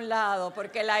para un lado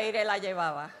porque el aire la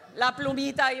llevaba. La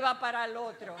plumita iba para el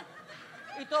otro.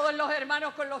 Y todos los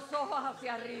hermanos con los ojos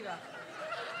hacia arriba,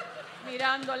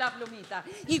 mirando la plumita.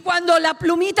 Y cuando la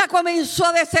plumita comenzó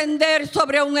a descender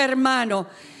sobre un hermano,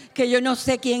 que yo no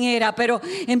sé quién era, pero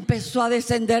empezó a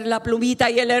descender la plumita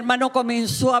y el hermano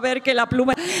comenzó a ver que la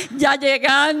pluma ya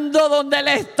llegando donde él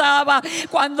estaba,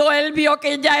 cuando él vio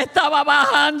que ya estaba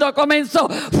bajando, comenzó...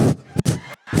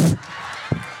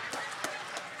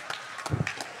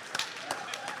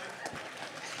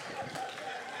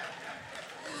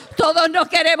 Todos nos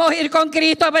queremos ir con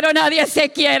Cristo, pero nadie se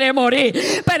quiere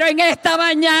morir. Pero en esta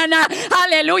mañana,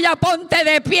 aleluya, ponte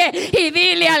de pie y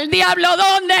dile al diablo: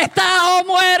 ¿dónde está, oh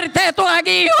muerte, tu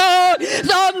aguijón?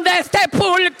 ¿Dónde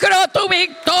sepulcro tu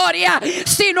victoria?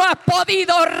 Si no has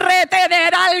podido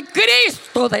retener al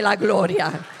Cristo de la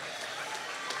gloria.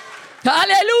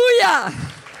 Aleluya.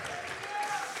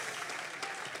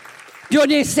 Yo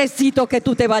necesito que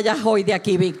tú te vayas hoy de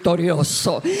aquí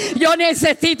victorioso. Yo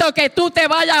necesito que tú te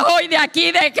vayas hoy de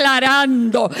aquí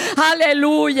declarando.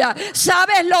 Aleluya.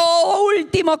 ¿Sabes lo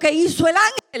último que hizo el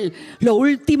ángel? Lo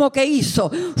último que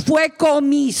hizo fue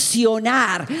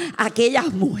comisionar a aquellas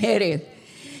mujeres.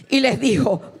 Y les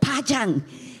dijo: vayan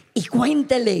y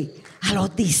cuéntenle a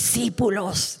los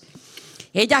discípulos.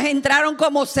 Ellas entraron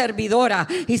como servidoras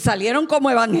y salieron como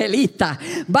evangelistas.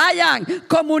 Vayan,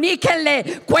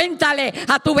 comuníquenle, cuéntale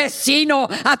a tu vecino,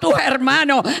 a tus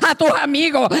hermanos, a tus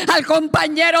amigos, al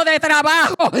compañero de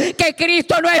trabajo, que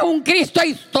Cristo no es un Cristo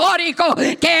histórico,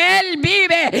 que Él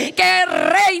vive, que Él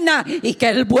reina y que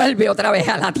Él vuelve otra vez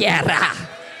a la tierra.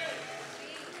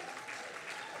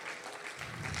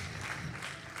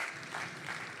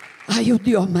 Hay un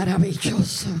Dios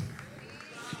maravilloso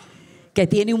que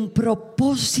tiene un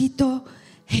propósito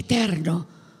eterno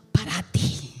para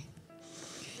ti.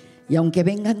 Y aunque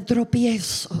vengan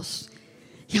tropiezos,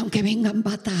 y aunque vengan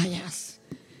batallas,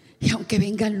 y aunque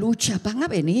vengan luchas, van a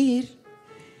venir,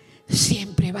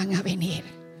 siempre van a venir.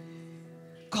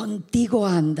 Contigo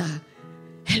anda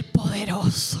el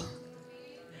poderoso,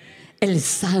 el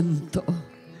santo,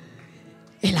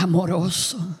 el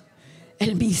amoroso,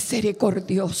 el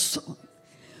misericordioso.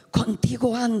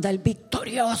 Contigo anda el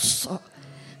victorioso.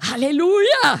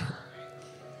 Aleluya.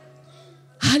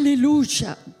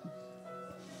 Aleluya.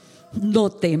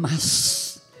 No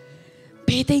temas.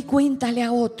 Vete y cuéntale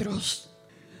a otros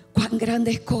cuán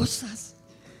grandes cosas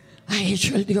ha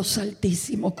hecho el Dios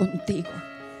Altísimo contigo.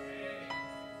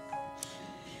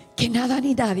 Que nada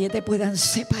ni nadie te puedan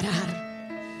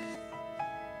separar.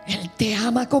 Él te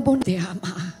ama como te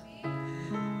ama.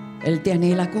 Él te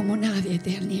anhela como nadie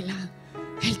te anhela.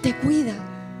 Él te cuida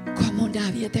como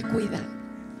nadie te cuida.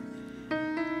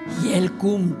 Y Él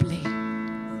cumple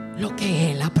lo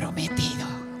que Él ha prometido.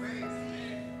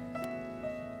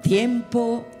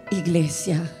 Tiempo,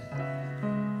 iglesia,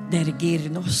 de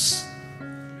erguirnos,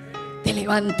 de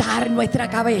levantar nuestra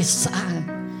cabeza.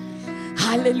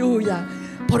 Aleluya.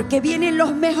 Porque vienen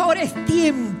los mejores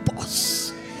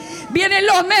tiempos. Vienen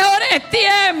los mejores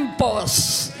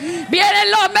tiempos. Vienen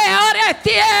los mejores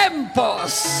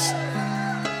tiempos.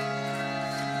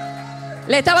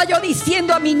 Le estaba yo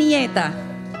diciendo a mi nieta,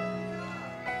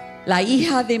 la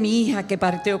hija de mi hija que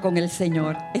partió con el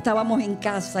Señor. Estábamos en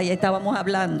casa y estábamos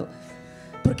hablando,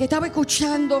 porque estaba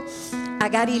escuchando a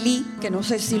Gary Lee, que no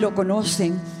sé si lo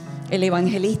conocen, el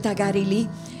evangelista Gary Lee,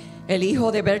 el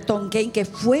hijo de Burton Kane, que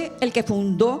fue el que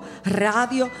fundó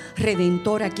Radio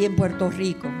Redentor aquí en Puerto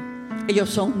Rico. Ellos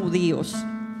son judíos.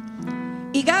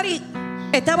 Y Gary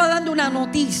estaba dando una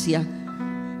noticia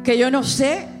que yo no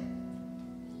sé,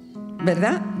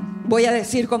 ¿verdad? Voy a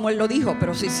decir como él lo dijo,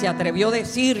 pero si se atrevió a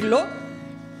decirlo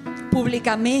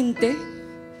públicamente,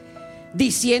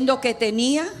 diciendo que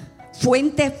tenía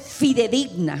fuentes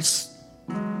fidedignas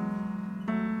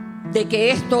de que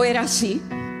esto era así.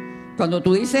 Cuando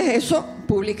tú dices eso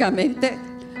públicamente,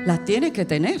 las tienes que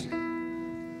tener.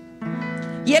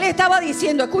 Y él estaba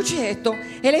diciendo, escuche esto,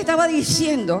 él estaba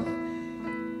diciendo,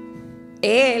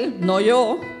 él, no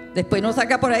yo, después nos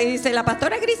saca por ahí y dice, la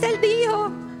pastora Grisel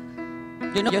dijo.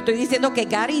 Yo estoy diciendo que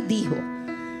Gary dijo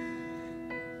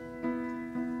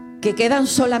que quedan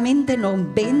solamente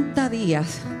 90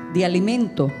 días de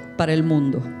alimento para el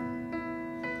mundo.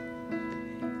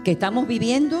 Que estamos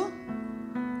viviendo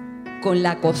con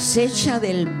la cosecha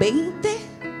del 20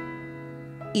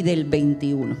 y del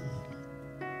 21.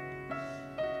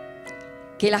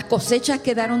 Que las cosechas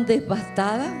quedaron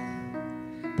devastadas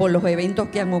por los eventos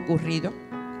que han ocurrido.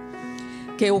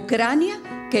 Que Ucrania,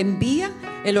 que envía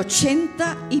el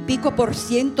 80 y pico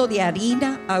 % de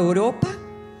harina a Europa,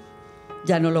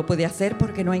 ya no lo puede hacer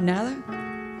porque no hay nada.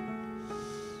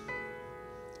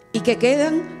 Y que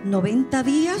quedan 90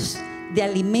 días de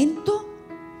alimento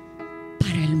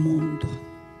para el mundo.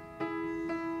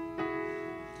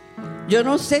 Yo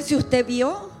no sé si usted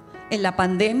vio en la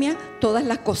pandemia todas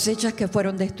las cosechas que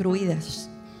fueron destruidas.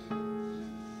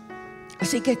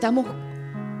 Así que estamos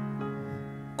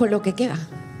con lo que queda.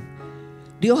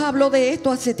 Dios habló de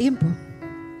esto hace tiempo.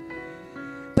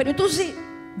 Pero entonces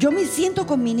yo me siento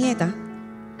con mi nieta,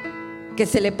 que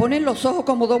se le ponen los ojos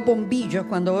como dos bombillos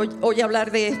cuando oye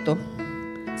hablar de esto.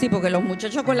 Sí, porque los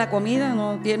muchachos con la comida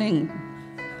no tienen,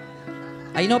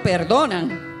 ahí no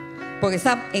perdonan, porque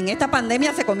en esta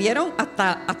pandemia se comieron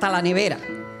hasta la nevera.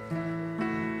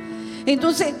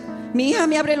 Entonces mi hija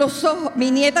me abre los ojos,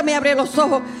 mi nieta me abre los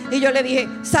ojos, y yo le dije,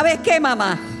 ¿sabes qué,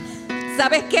 mamá?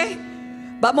 ¿Sabes qué?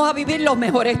 Vamos a vivir los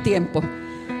mejores tiempos.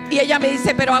 Y ella me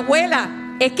dice, pero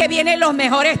abuela, es que vienen los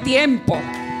mejores tiempos.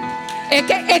 Es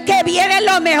que vienen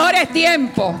los mejores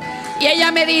tiempos. Y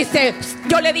ella me dice,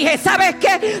 yo le dije, ¿sabes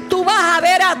qué? Tú vas a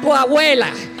ver a tu abuela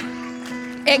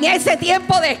en ese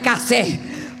tiempo de escasez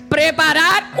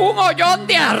preparar un ollón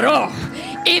de arroz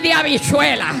y de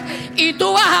habichuelas, y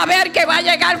tú vas a ver que va a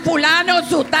llegar fulano,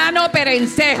 sutano,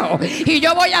 perencejo, y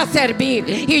yo voy a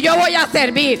servir, y yo voy a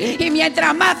servir, y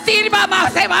mientras más sirva,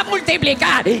 más se va a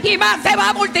multiplicar, y más se va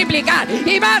a multiplicar,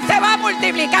 y más se va a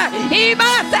multiplicar, y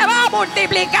más se va a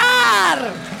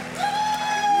multiplicar.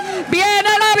 ¡Viene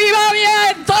el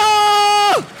avivamiento!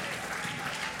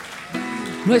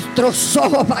 Nuestros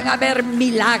ojos van a ver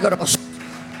milagros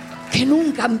que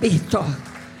nunca han visto,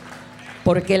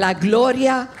 porque la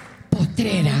gloria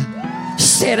postrera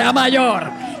será mayor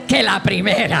que la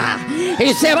primera,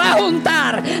 y se va a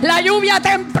juntar la lluvia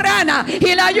temprana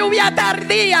y la lluvia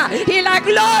tardía, y la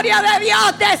gloria de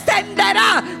Dios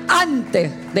descenderá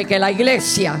antes de que la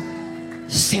iglesia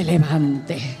se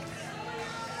levante.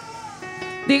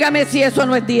 Dígame si eso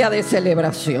no es día de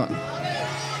celebración.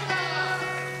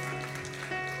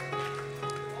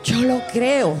 Yo lo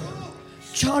creo.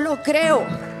 Yo lo creo.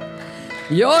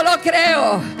 Yo lo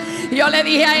creo. Yo le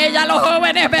dije a ella, los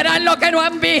jóvenes verán lo que no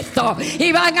han visto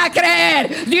y van a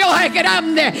creer. Dios es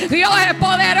grande, Dios es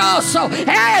poderoso.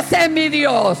 Ese es mi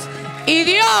Dios. Y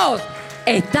Dios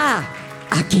está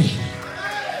aquí.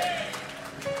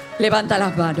 Levanta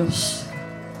las manos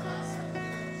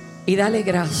y dale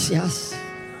gracias.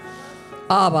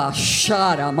 Abba,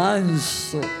 Shara,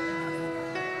 manso.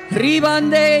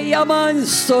 Ribande y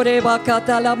amanso,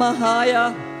 rebacata la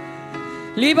mahaya.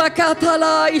 Libacata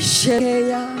la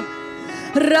isheya.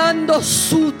 Rando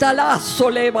suta la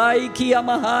soleva y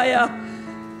kiamahaya.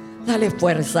 Dale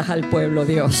fuerzas al pueblo,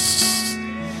 Dios.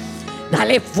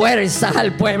 Dale fuerzas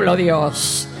al pueblo,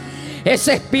 Dios.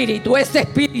 Ese espíritu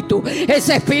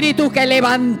que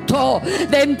levantó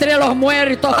de entre los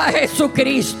muertos a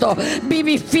Jesucristo,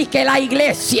 vivifique la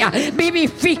iglesia,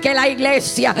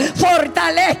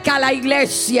 fortalezca la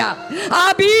iglesia,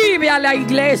 avive a la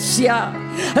iglesia,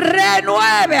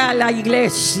 renueve a la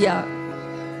iglesia.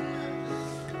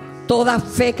 Toda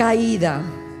fe caída,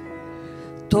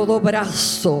 todo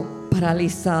brazo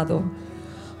paralizado,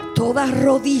 toda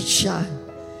rodilla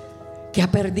que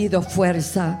ha perdido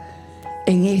fuerza,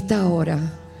 en esta hora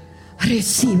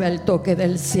reciba el toque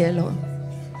del cielo.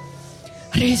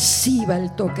 Reciba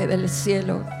el toque del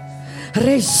cielo.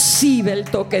 Recibe el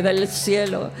toque del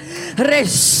cielo.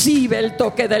 Recibe el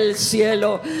toque del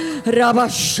cielo.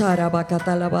 Rabashara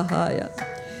bakata la bahaya.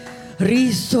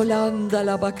 Risolanda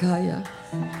la bakaya.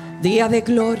 Día de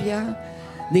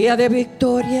gloria, día de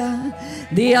victoria,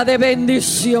 día de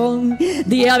bendición,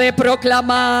 día de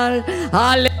proclamar,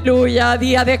 aleluya,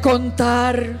 día de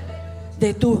contar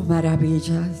de tus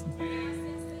maravillas.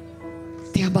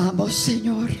 Te amamos,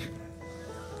 Señor.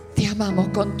 Te amamos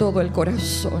con todo el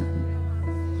corazón.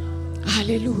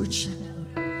 Aleluya.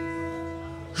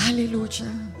 Aleluya.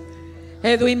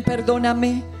 Edwin,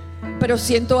 perdóname, pero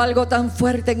siento algo tan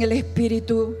fuerte en el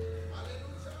espíritu.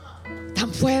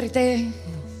 Tan fuerte.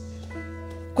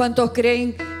 ¿Cuántos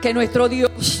creen que nuestro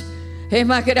Dios es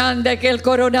más grande que el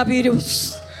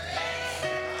coronavirus?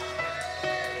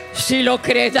 Si lo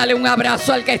crees, dale un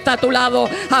abrazo al que está a tu lado.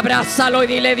 Abrázalo y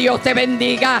dile: Dios te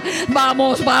bendiga.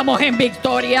 Vamos, vamos en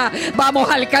victoria.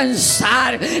 Vamos a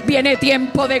alcanzar. Viene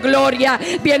tiempo de gloria.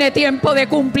 Viene tiempo de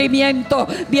cumplimiento.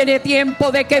 Viene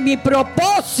tiempo de que mi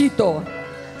propósito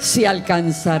se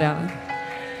alcanzará.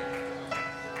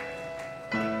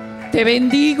 Te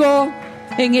bendigo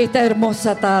en esta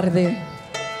hermosa tarde.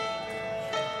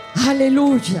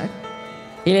 Aleluya.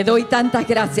 Y le doy tantas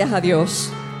gracias a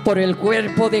Dios por el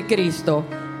cuerpo de Cristo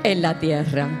en la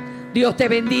tierra. Dios te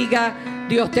bendiga,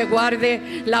 Dios te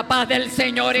guarde, la paz del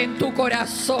Señor en tu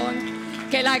corazón.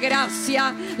 Que la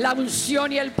gracia, la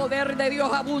unción y el poder de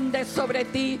Dios abunde sobre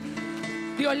ti.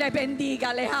 Dios les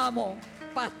bendiga, les amo,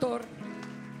 pastor.